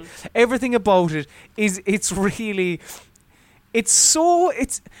music, everything about it it's really... It's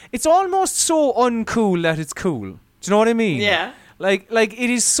almost so uncool that it's cool. Do you know what I mean? Yeah. Like it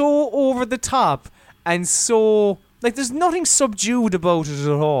is so over the top, and so, like, there's nothing subdued about it at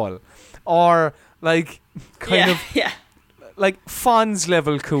all, or like kind of like Fonz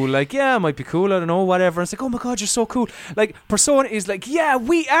level cool. Like, yeah, it might be cool, I don't know, whatever. It's like, oh my god, you're so cool. Like, Persona is like, yeah,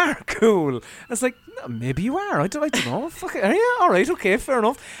 we are cool. It's like, no, maybe you are. I don't know. Fuck it. Yeah, all right, okay, fair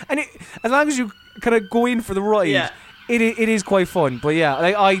enough. And as long as you kind of go in for the ride. Yeah. It is quite fun, but yeah,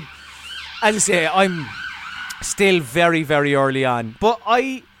 like as I say, I'm still very, very early on, but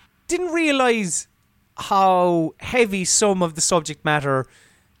I didn't realise how heavy some of the subject matter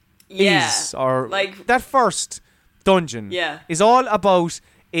is, or like that first dungeon is all about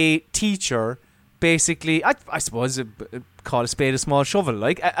a teacher, basically. I suppose call a spade a small shovel,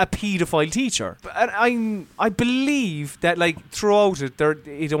 like a paedophile teacher. And I believe that, like, throughout it,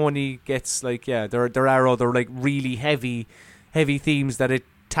 it only gets, like, yeah, there are other, like, really heavy themes that it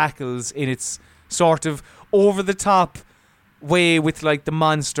tackles in its sort of over the top way, with, like, the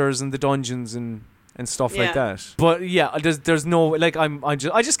monsters and the dungeons and stuff like that. But yeah, there's no, like, I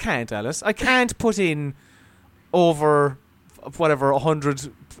just can't, Alice. I can't put in over whatever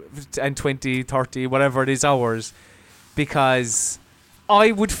 120, 30, whatever it is, hours, because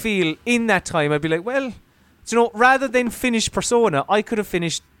I would feel in that time I'd be like, well, you know, rather than finish Persona, I could have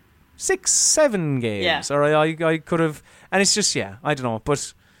finished 6-7 games, or I could have, and it's just, yeah, I don't know,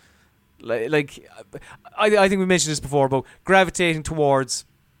 but Like I think we mentioned this before about gravitating towards,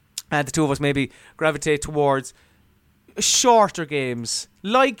 and the two of us maybe gravitate towards shorter games,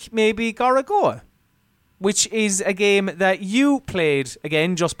 like maybe Garagoa, which is a game that you played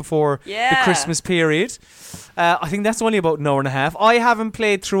again just before the Christmas period. I think that's only about an hour and a half. I haven't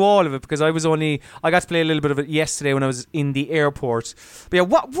played through all of it because I got to play a little bit of it yesterday when I was in the airport. But yeah,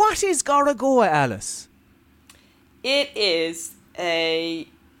 what is Garagoa, Alice? It is a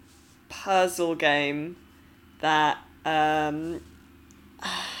puzzle game that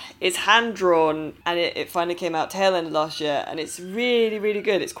is hand drawn, and it finally came out tail end of last year, and it's really, really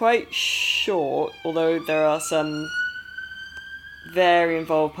good. It's quite short, although there are some very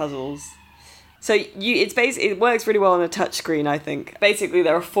involved puzzles. So it works really well on a touch screen, I think. Basically,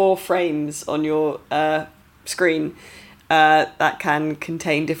 there are 4 frames on your screen that can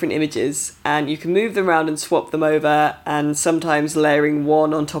contain different images, and you can move them around and swap them over, and sometimes layering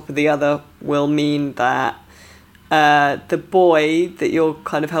one on top of the other will mean that the boy that you're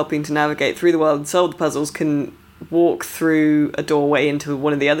kind of helping to navigate through the world and solve the puzzles can walk through a doorway into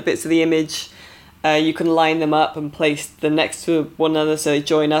one of the other bits of the image. You can line them up and place them next to one another so they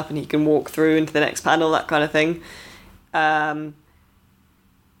join up and he can walk through into the next panel, that kind of thing. And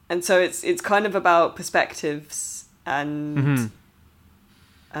so it's kind of about perspectives, and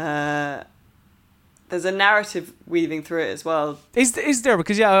there's a narrative weaving through it as well. Is there?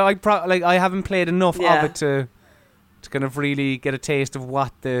 Because I haven't played enough of it to kind of really get a taste of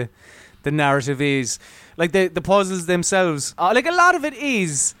what the narrative is. Like the puzzles themselves, like a lot of it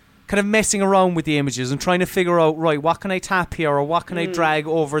is kind of messing around with the images and trying to figure out, right, what can I tap here or what can I drag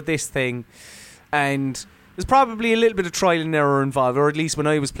over this thing. And there's probably a little bit of trial and error involved, or at least when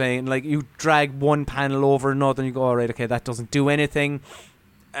I was playing, like you drag one panel over another and you go, all right, okay, that doesn't do anything.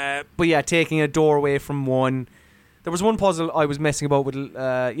 But yeah, taking a doorway from one. There was one puzzle I was messing about with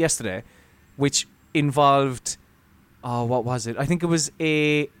yesterday, which involved, what was it? I think it was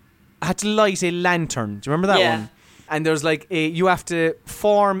I had to light a lantern. Do you remember that one? And there's like you have to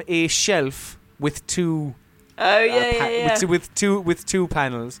form a shelf with two. With two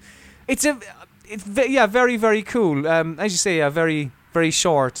panels. It's very, very cool. As you say, very, very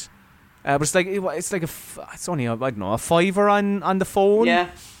short. But it's only I don't know, a $5 on the phone. Yeah.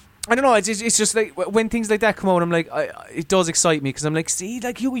 I don't know. It's just like when things like that come out, I'm like, it does excite me because I'm like, see,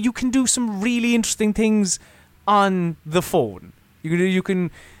 like you can do some really interesting things on the phone. You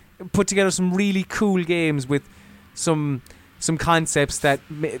can put together some really cool games with some concepts that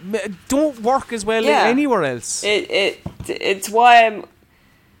don't work as well anywhere else. It's why I'm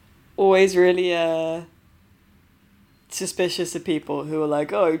always really suspicious of people who are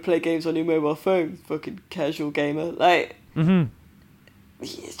like, oh, you play games on your mobile phone, fucking casual gamer. Like,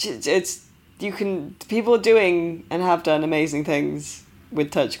 it's people are doing and have done amazing things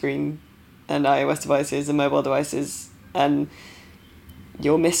with touchscreen and iOS devices and mobile devices, and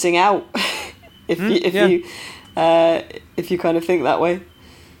you're missing out if you kind of think that way.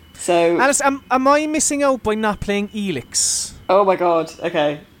 So, Alice, am I missing out by not playing Elix? Oh my god.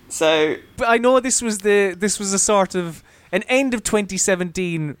 Okay. So, but I know this was a sort of an end of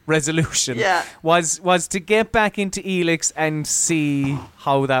 2017 resolution. Yeah. Was to get back into Elix and see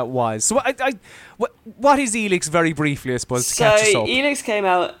how that was. So what is Elix, very briefly, I suppose, to catch us up? So Elix came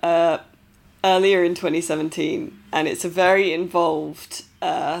out earlier in 2017, and it's a very involved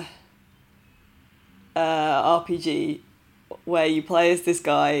RPG where you play as this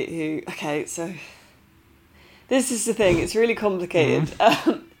guy who. Okay, so this is the thing. It's really complicated.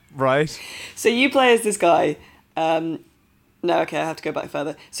 Right. So you play as this guy. No, okay, I have to go back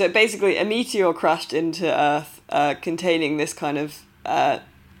further. So basically, a meteor crashed into Earth, containing this kind of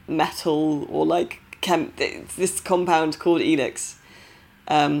metal or like this compound called Elix,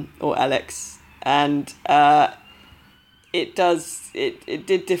 or Alex, and it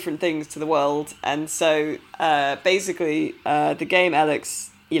did different things to the world, and so basically, the game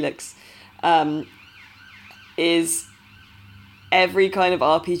Elix is every kind of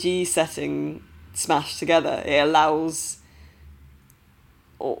RPG setting smashed together. It allows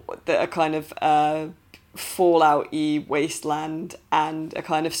a kind of Fallout-y wasteland and a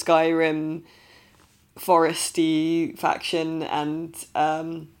kind of Skyrim foresty faction and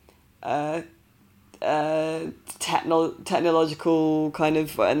technological kind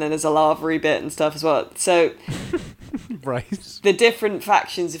of, and then there's a lava-y bit and stuff as well. So right. The different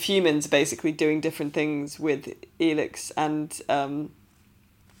factions of humans are basically doing different things with Elix, and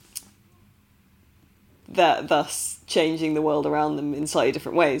thus changing the world around them in slightly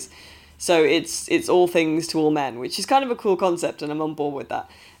different ways. So it's all things to all men, which is kind of a cool concept, and I'm on board with that.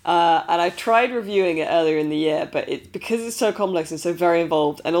 And I tried reviewing it earlier in the year, but because it's so complex and so very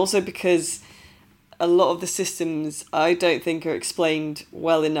involved, and also because a lot of the systems I don't think are explained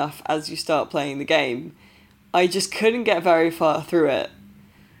well enough as you start playing the game, I just couldn't get very far through it.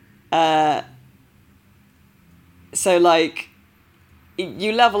 So like,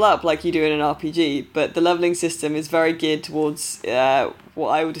 you level up like you do in an RPG, but the leveling system is very geared towards what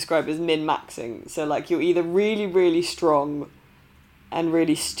I would describe as min-maxing. So like, you're either really, really strong and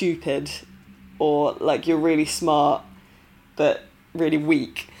really stupid, or like you're really smart but really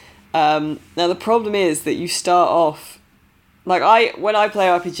weak. Now the problem is that you start off, like when I play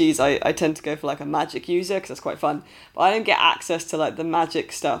RPGs, I tend to go for like a magic user because that's quite fun, but I don't get access to like the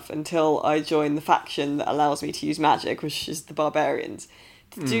magic stuff until I join the faction that allows me to use magic, which is the barbarians.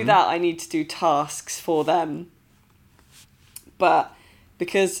 To do that, I need to do tasks for them, but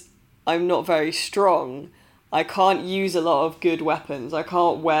because I'm not very strong, I can't use a lot of good weapons. I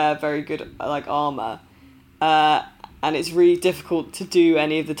can't wear very good like armor, and it's really difficult to do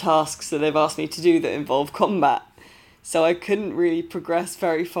any of the tasks that they've asked me to do that involve combat. So I couldn't really progress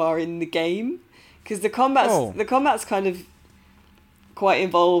very far in the game because the combat's kind of quite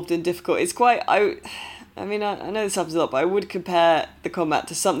involved and difficult. It's quite I mean I know this happens a lot, but I would compare the combat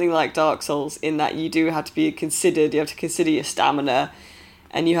to something like Dark Souls in that you do have to be considered. You have to consider your stamina,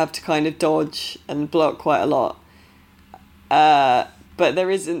 and you have to kind of dodge and block quite a lot. But there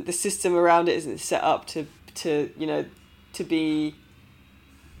isn't, the system around it isn't set up to be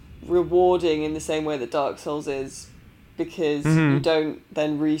rewarding in the same way that Dark Souls is, because you don't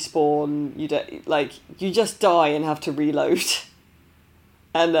then respawn. You don't, like, you just die and have to reload.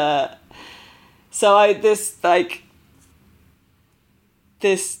 And so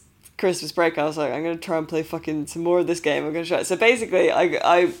this Christmas break, I was like, I'm going to try and play fucking some more of this game. I'm going to try. So basically,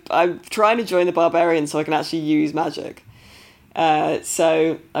 I'm trying to join the barbarians so I can actually use magic.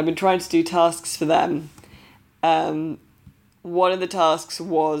 So I've been trying to do tasks for them. One of the tasks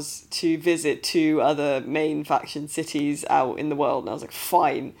was to visit 2 other main faction cities out in the world, and I was like,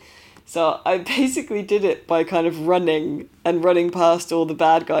 fine. So I basically did it by kind of running past all the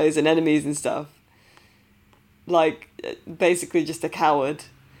bad guys and enemies and stuff. Like, basically just a coward.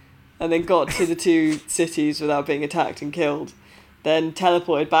 And then got to the 2 cities without being attacked and killed. Then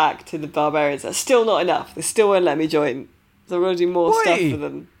teleported back to the barbarians. That's still not enough. They still won't let me join. So I'm going to do more stuff for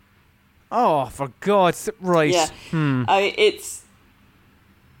them. Oh, for God's right. Yeah.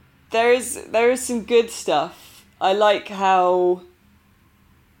 There is some good stuff. I like how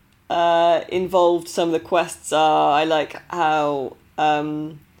involved some of the quests are. I like how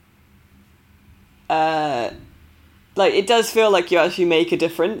like, it does feel like you actually make a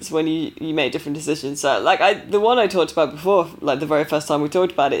difference when you make different decisions. So, like, the one I talked about before, like, the very first time we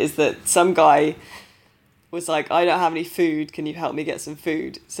talked about it, is that some guy was like, I don't have any food, can you help me get some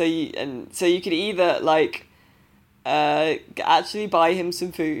food? So you could either, like, actually buy him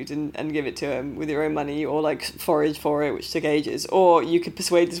some food and give it to him with your own money, or, like, forage for it, which took ages. Or you could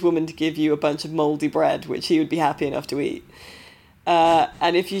persuade this woman to give you a bunch of mouldy bread, which he would be happy enough to eat.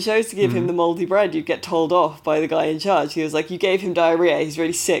 And if you chose to give him the mouldy bread, you'd get told off by the guy in charge. He was like, you gave him diarrhea, he's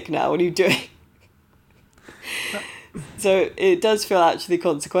really sick now, what are you doing? So it does feel actually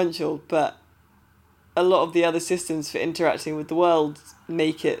consequential, but a lot of the other systems for interacting with the world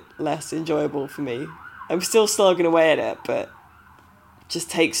make it less enjoyable for me. I'm still slogging away at it, but it just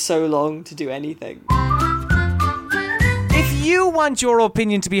takes so long to do anything. If you want your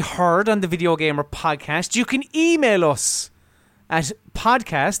opinion to be heard on the Video Gamer podcast, you can email us at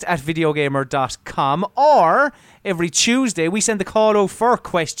podcast@videogamer.com, or every Tuesday we send the call out for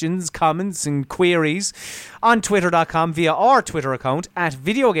questions, comments and queries on twitter.com via our Twitter account at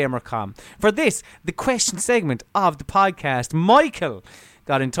videogamer.com. For this, the question segment of the podcast, Michael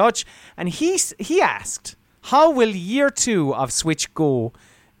got in touch and he asked, how will year 2 of Switch go?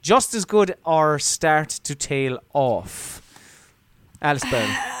 Just as good or start to tail off? Alice Bell.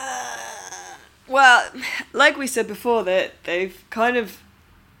 Well, like we said before, that they've kind of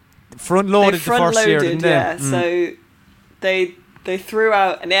front-loaded the first year, didn't they? Yeah. So they threw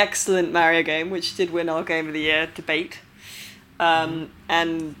out an excellent Mario game, which did win our Game of the Year debate, and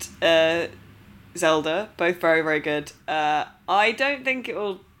Zelda, both very, very good. I don't think it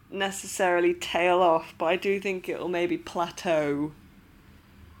will necessarily tail off, but I do think it will maybe plateau.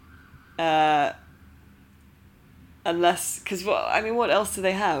 Unless, because what else do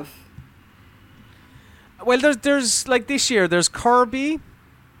they have? Well, there's like this year, there's Kirby.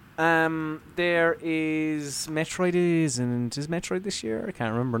 There is Metroid. Is Metroid this year? I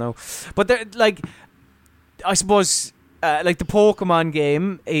can't remember now. But there, like, I suppose, like the Pokemon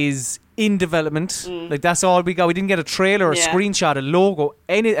game is in development. Like, that's all we got. We didn't get a trailer, a screenshot, a logo,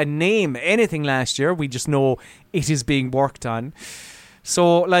 a name, anything last year. We just know it is being worked on.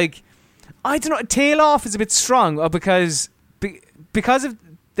 So, like, I don't know. Tail off is a bit strong because of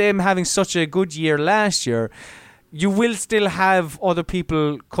them having such a good year last year. You will still have other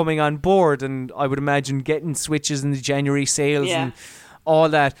people coming on board, and I would imagine getting Switches in the January sales and all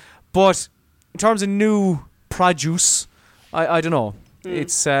that. But in terms of new produce, I don't know.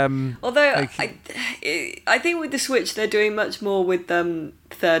 It's although like, I think with the Switch they're doing much more with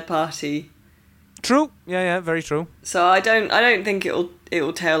third party. True. Yeah, very true. So I don't think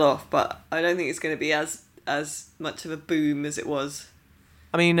it'll tail off, but I don't think it's going to be as much of a boom as it was.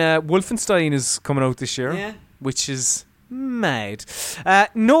 I mean, Wolfenstein is coming out this year, which is mad.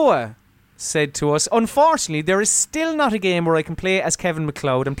 Noah said to us, unfortunately, there is still not a game where I can play as Kevin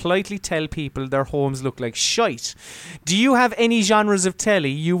MacLeod and politely tell people their homes look like shite. Do you have any genres of telly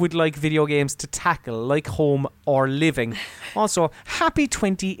you would like video games to tackle, like home or living? Also, happy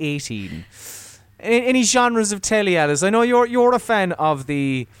 2018. Any genres of telly, Alice? I know you're a fan of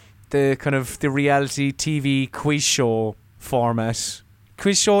the kind of the reality TV quiz show format.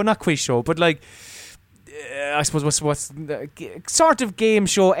 Quiz show, not quiz show, but like I suppose what's sort of game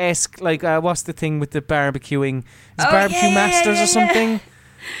show-esque, like what's the thing with the barbecuing? Is Barbecue Masters or something?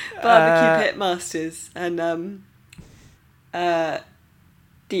 Barbecue Pit Masters and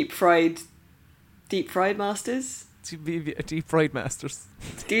deep fried masters. Deep fried masters.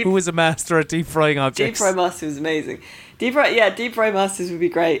 Who is a master at deep frying objects? Deep fried masters is amazing. Deep fried masters would be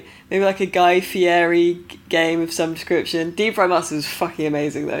great. Maybe like a Guy Fieri game of some description. Deep fried masters is fucking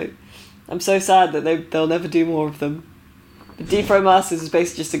amazing though. I'm so sad that they'll never do more of them. But Deep Fried Masters is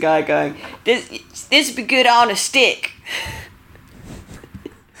basically just a guy going, this would be good on a stick.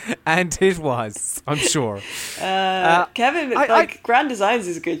 And it was, I'm sure. Kevin, Grand Designs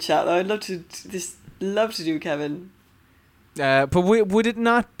is a good chat though. I'd love to do Kevin. But would it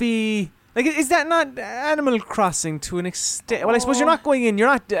not be like? Is that not Animal Crossing to an extent? Well, I suppose you're not going in. You're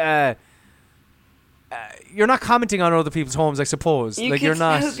not commenting on other people's homes, I suppose. You're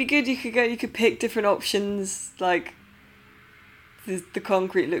not. It would be good. You could pick different options. Like the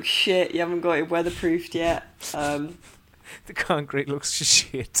concrete looks shit. You haven't got it weatherproofed yet. The concrete looks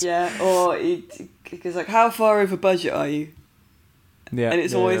shit. Yeah, or it's like, how far over budget are you? Yeah, and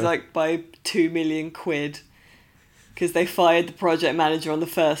it's always like by 2 million quid because they fired the project manager on the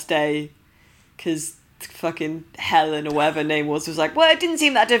first day because fucking Helen or whatever her name was like, well, it didn't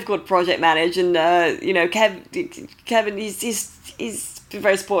seem that difficult to project manage, and Kevin he's been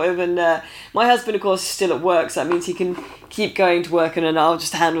very supportive, and my husband of course is still at work, so that means he can keep going to work and then I'll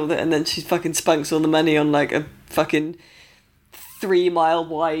just handle it, and then she fucking spunks all the money on like a fucking 3-mile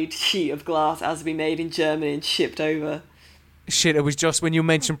wide sheet of glass as to be made in Germany and shipped over. Shit, it was just when you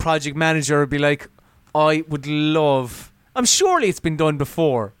mentioned project manager, it'd be like, I would love, I'm surely it's been done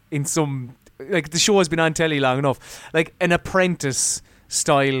before in some, like the show has been on telly long enough, like an Apprentice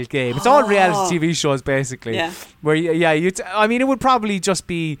style game. It's all reality TV shows basically. Yeah. Where I mean, it would probably just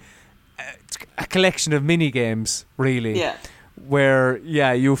be a collection of mini games, really. Yeah. Where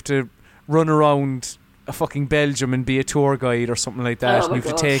you have to run around a fucking Belgium and be a tour guide or something like that, and you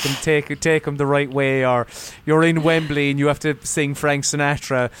have to take them the right way, or you're in Wembley and you have to sing Frank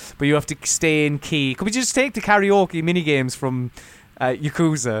Sinatra, but you have to stay in key. Could we just take the karaoke mini games from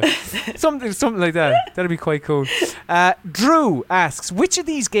Yakuza? something like that. That'd be quite cool. Drew asks, which of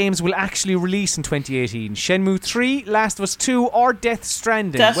these games will actually release in 2018? Shenmue 3, Last of Us 2, or Death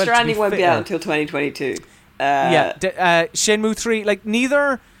Stranding? Death Stranding won't be out until 2022. Shenmue 3, like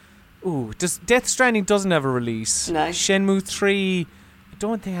neither. Ooh, Death Stranding doesn't have a release. No. Shenmue 3, I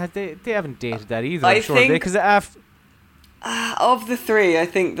don't think they haven't dated that either. I think because after. Of the three, I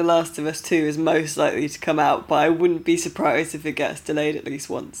think The Last of Us 2 is most likely to come out, but I wouldn't be surprised if it gets delayed at least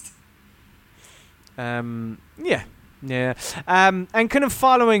once. And kind of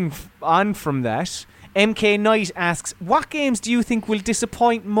following on from that, MK Knight asks, what games do you think will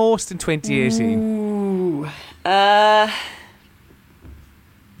disappoint most in 2018? Ooh.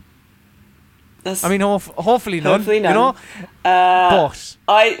 I mean, hopefully none. Hopefully none. You know? But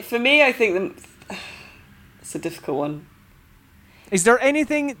for me, I think it's a difficult one. Is there any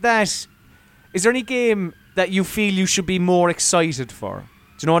game that you feel you should be more excited for? Do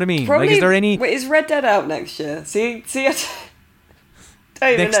you know what I mean? Probably, like, is there any? Wait, is Red Dead out next year? See, don't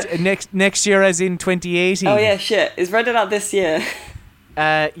even know. Next year, as in 2018. Oh yeah, shit. Is Red Dead out this year?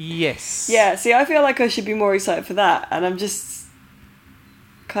 Yes. Yeah. See, I feel like I should be more excited for that, and I'm just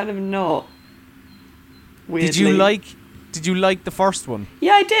kind of not. Weirdly. Did you like the first one?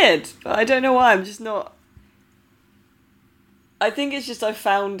 Yeah, I did. But I don't know why. I'm just not. I think it's just I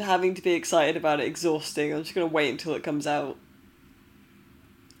found having to be excited about it exhausting. I'm just going to wait until it comes out.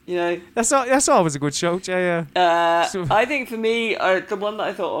 You know? That's always a good show, yeah. I think for me, the one that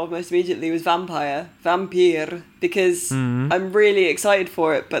I thought of most immediately was Vampire, because I'm really excited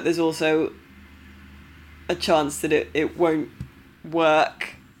for it, but there's also a chance that it won't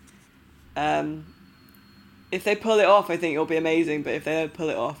work. If they pull it off, I think it'll be amazing, but if they don't pull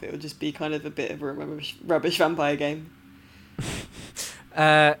it off, it'll just be kind of a bit of a rubbish vampire game.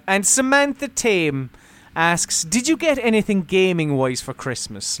 And Samantha Tame asks, did you get anything gaming-wise for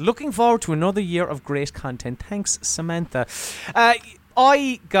Christmas? Looking forward to another year of great content. Thanks, Samantha.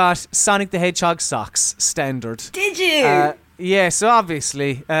 I got Sonic the Hedgehog socks, standard. Did you? Yes,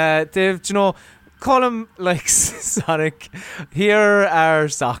 obviously. Colm likes Sonic. Here are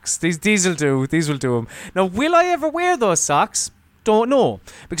socks. These will do. These will do them. Now, will I ever wear those socks? Don't know.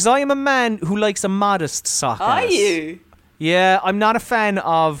 Because I am a man who likes a modest sock. Are you? Yeah, I'm not a fan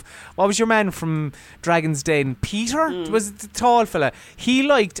of... What was your man from Dragon's Den? Peter? Was it the tall fella? He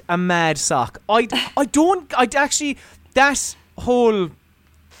liked a mad sock. I actually... That whole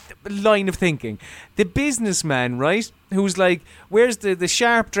line of thinking. The businessman, right? Who's like, wears the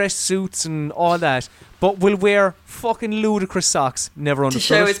sharp dress suits and all that, but will wear fucking ludicrous socks. Never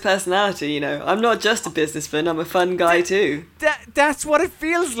understood. To show his personality, you know. I'm not just a businessman, I'm a fun guy too. That's what it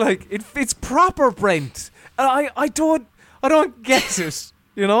feels like. It's proper, Brent. I don't get it,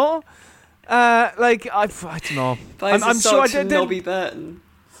 you know? I don't know. I'm sure Nobby Burton.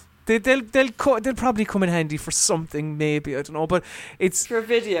 They'll probably come in handy for something, maybe, I don't know, but it's... For a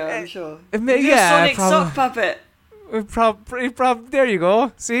video, I'm sure. Yeah, Sonic sock puppet. There you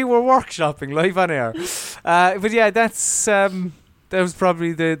go. See, we're workshopping live on air. But yeah, that was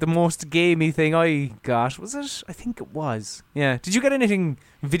probably the most gamey thing I got. Was it? I think it was. Yeah. Did you get anything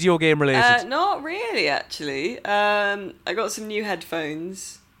video game related? Not really, actually. I got some new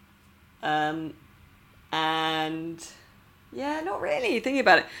headphones. And yeah, not really. Thinking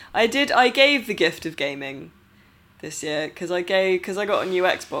about it, I gave the gift of gaming this year because I got a new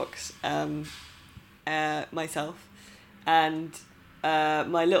Xbox myself, and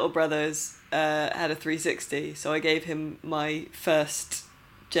my little brother's had a 360, so I gave him my first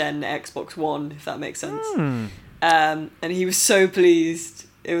gen Xbox One, if that makes sense. And he was so pleased.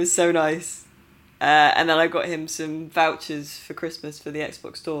 It was so nice. And then I got him some vouchers for Christmas for the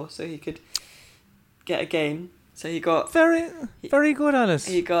Xbox store, so he could get a game. So he got... Very good, Alice.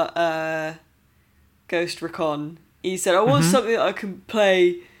 He got Ghost Recon. He said, I want something that I can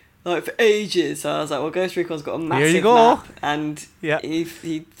play like for ages. So I was like, well, Ghost Recon's got a massive map. And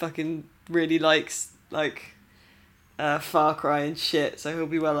he fucking really likes like Far Cry and shit. So he'll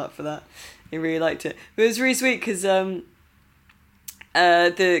be well up for that. He really liked it. But it was really sweet because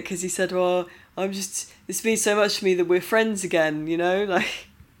he said, well, this means so much to me that we're friends again, you know? Like,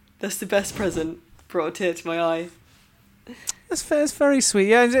 that's the best present. Brought a tear to my eye. That's very sweet.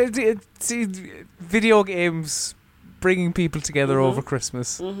 Yeah, video games bringing people together over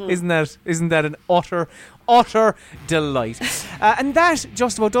Christmas. Isn't that an utter delight? And that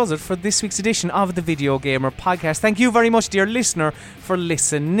just about does it for this week's edition of the Video Gamer Podcast. Thank you very much, dear listener, for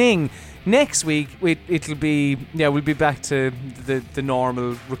listening. Next week we'll be back to the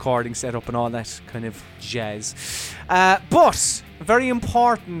normal recording setup and all that kind of jazz. But a very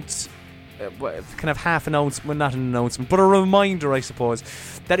important kind of half announcement, well, not an announcement, but a reminder, I suppose,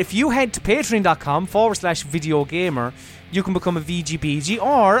 that if you head to patreon.com/videogamer, you can become a VGBG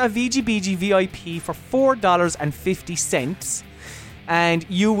or a VGBG VIP for $4.50, and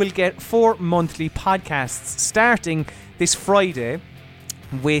you will get 4 monthly podcasts starting this Friday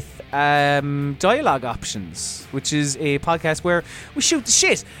with Dialogue Options, which is a podcast where we shoot the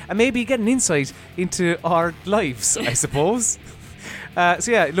shit and maybe get an insight into our lives, I suppose.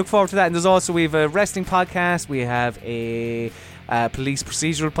 So yeah, look forward to that. And there's also, we have a wrestling podcast, we have a police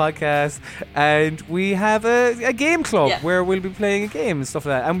procedural podcast, and we have a game club where we'll be playing a game and stuff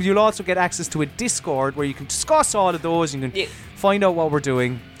like that. And you'll also get access to a Discord where you can discuss all of those, you can find out what we're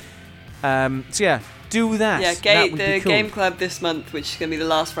doing. So yeah, do that. Yeah, the cool. Game club this month, which is going to be the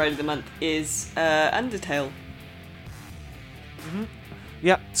last Friday of the month, is Undertale.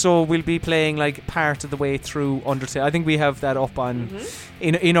 Yeah, so we'll be playing like part of the way through Undertale. I think we have that up on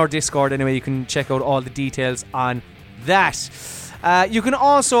in our Discord anyway. You can check out all the details on that. You can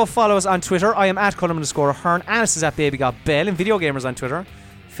also follow us on Twitter. I am at Colm_Ahern. Alice is at BabyGotBell. And Video Gamers on Twitter,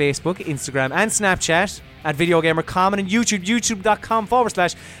 Facebook, Instagram and Snapchat at VideoGamerCom, and YouTube,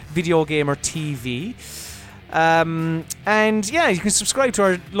 youtube.com/VideoGamerTV. And yeah, you can subscribe to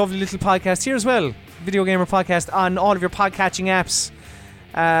our lovely little podcast here as well, Video Gamer Podcast, on all of your podcatching apps.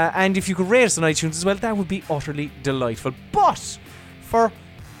 And if you could rate us on iTunes as well, that would be utterly delightful. But for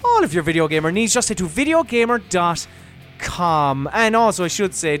all of your video gamer needs, just head to videogamer.com. And also, I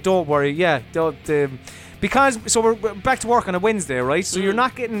should say, don't worry, because we're back to work on a Wednesday, right? So you're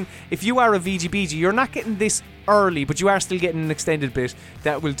not getting, if you are a VGBG, you're not getting this early, but you are still getting an extended bit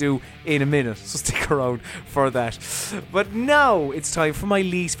that we'll do in a minute. So stick around for that. But now it's time for my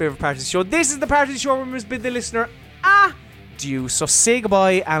least favourite part of the show. This is the part of the show where we must bid the listener adieu. So say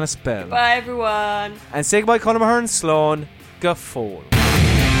goodbye, Alice Bell. Bye, everyone. And say goodbye, Conor Mahern Sloan Gaffol.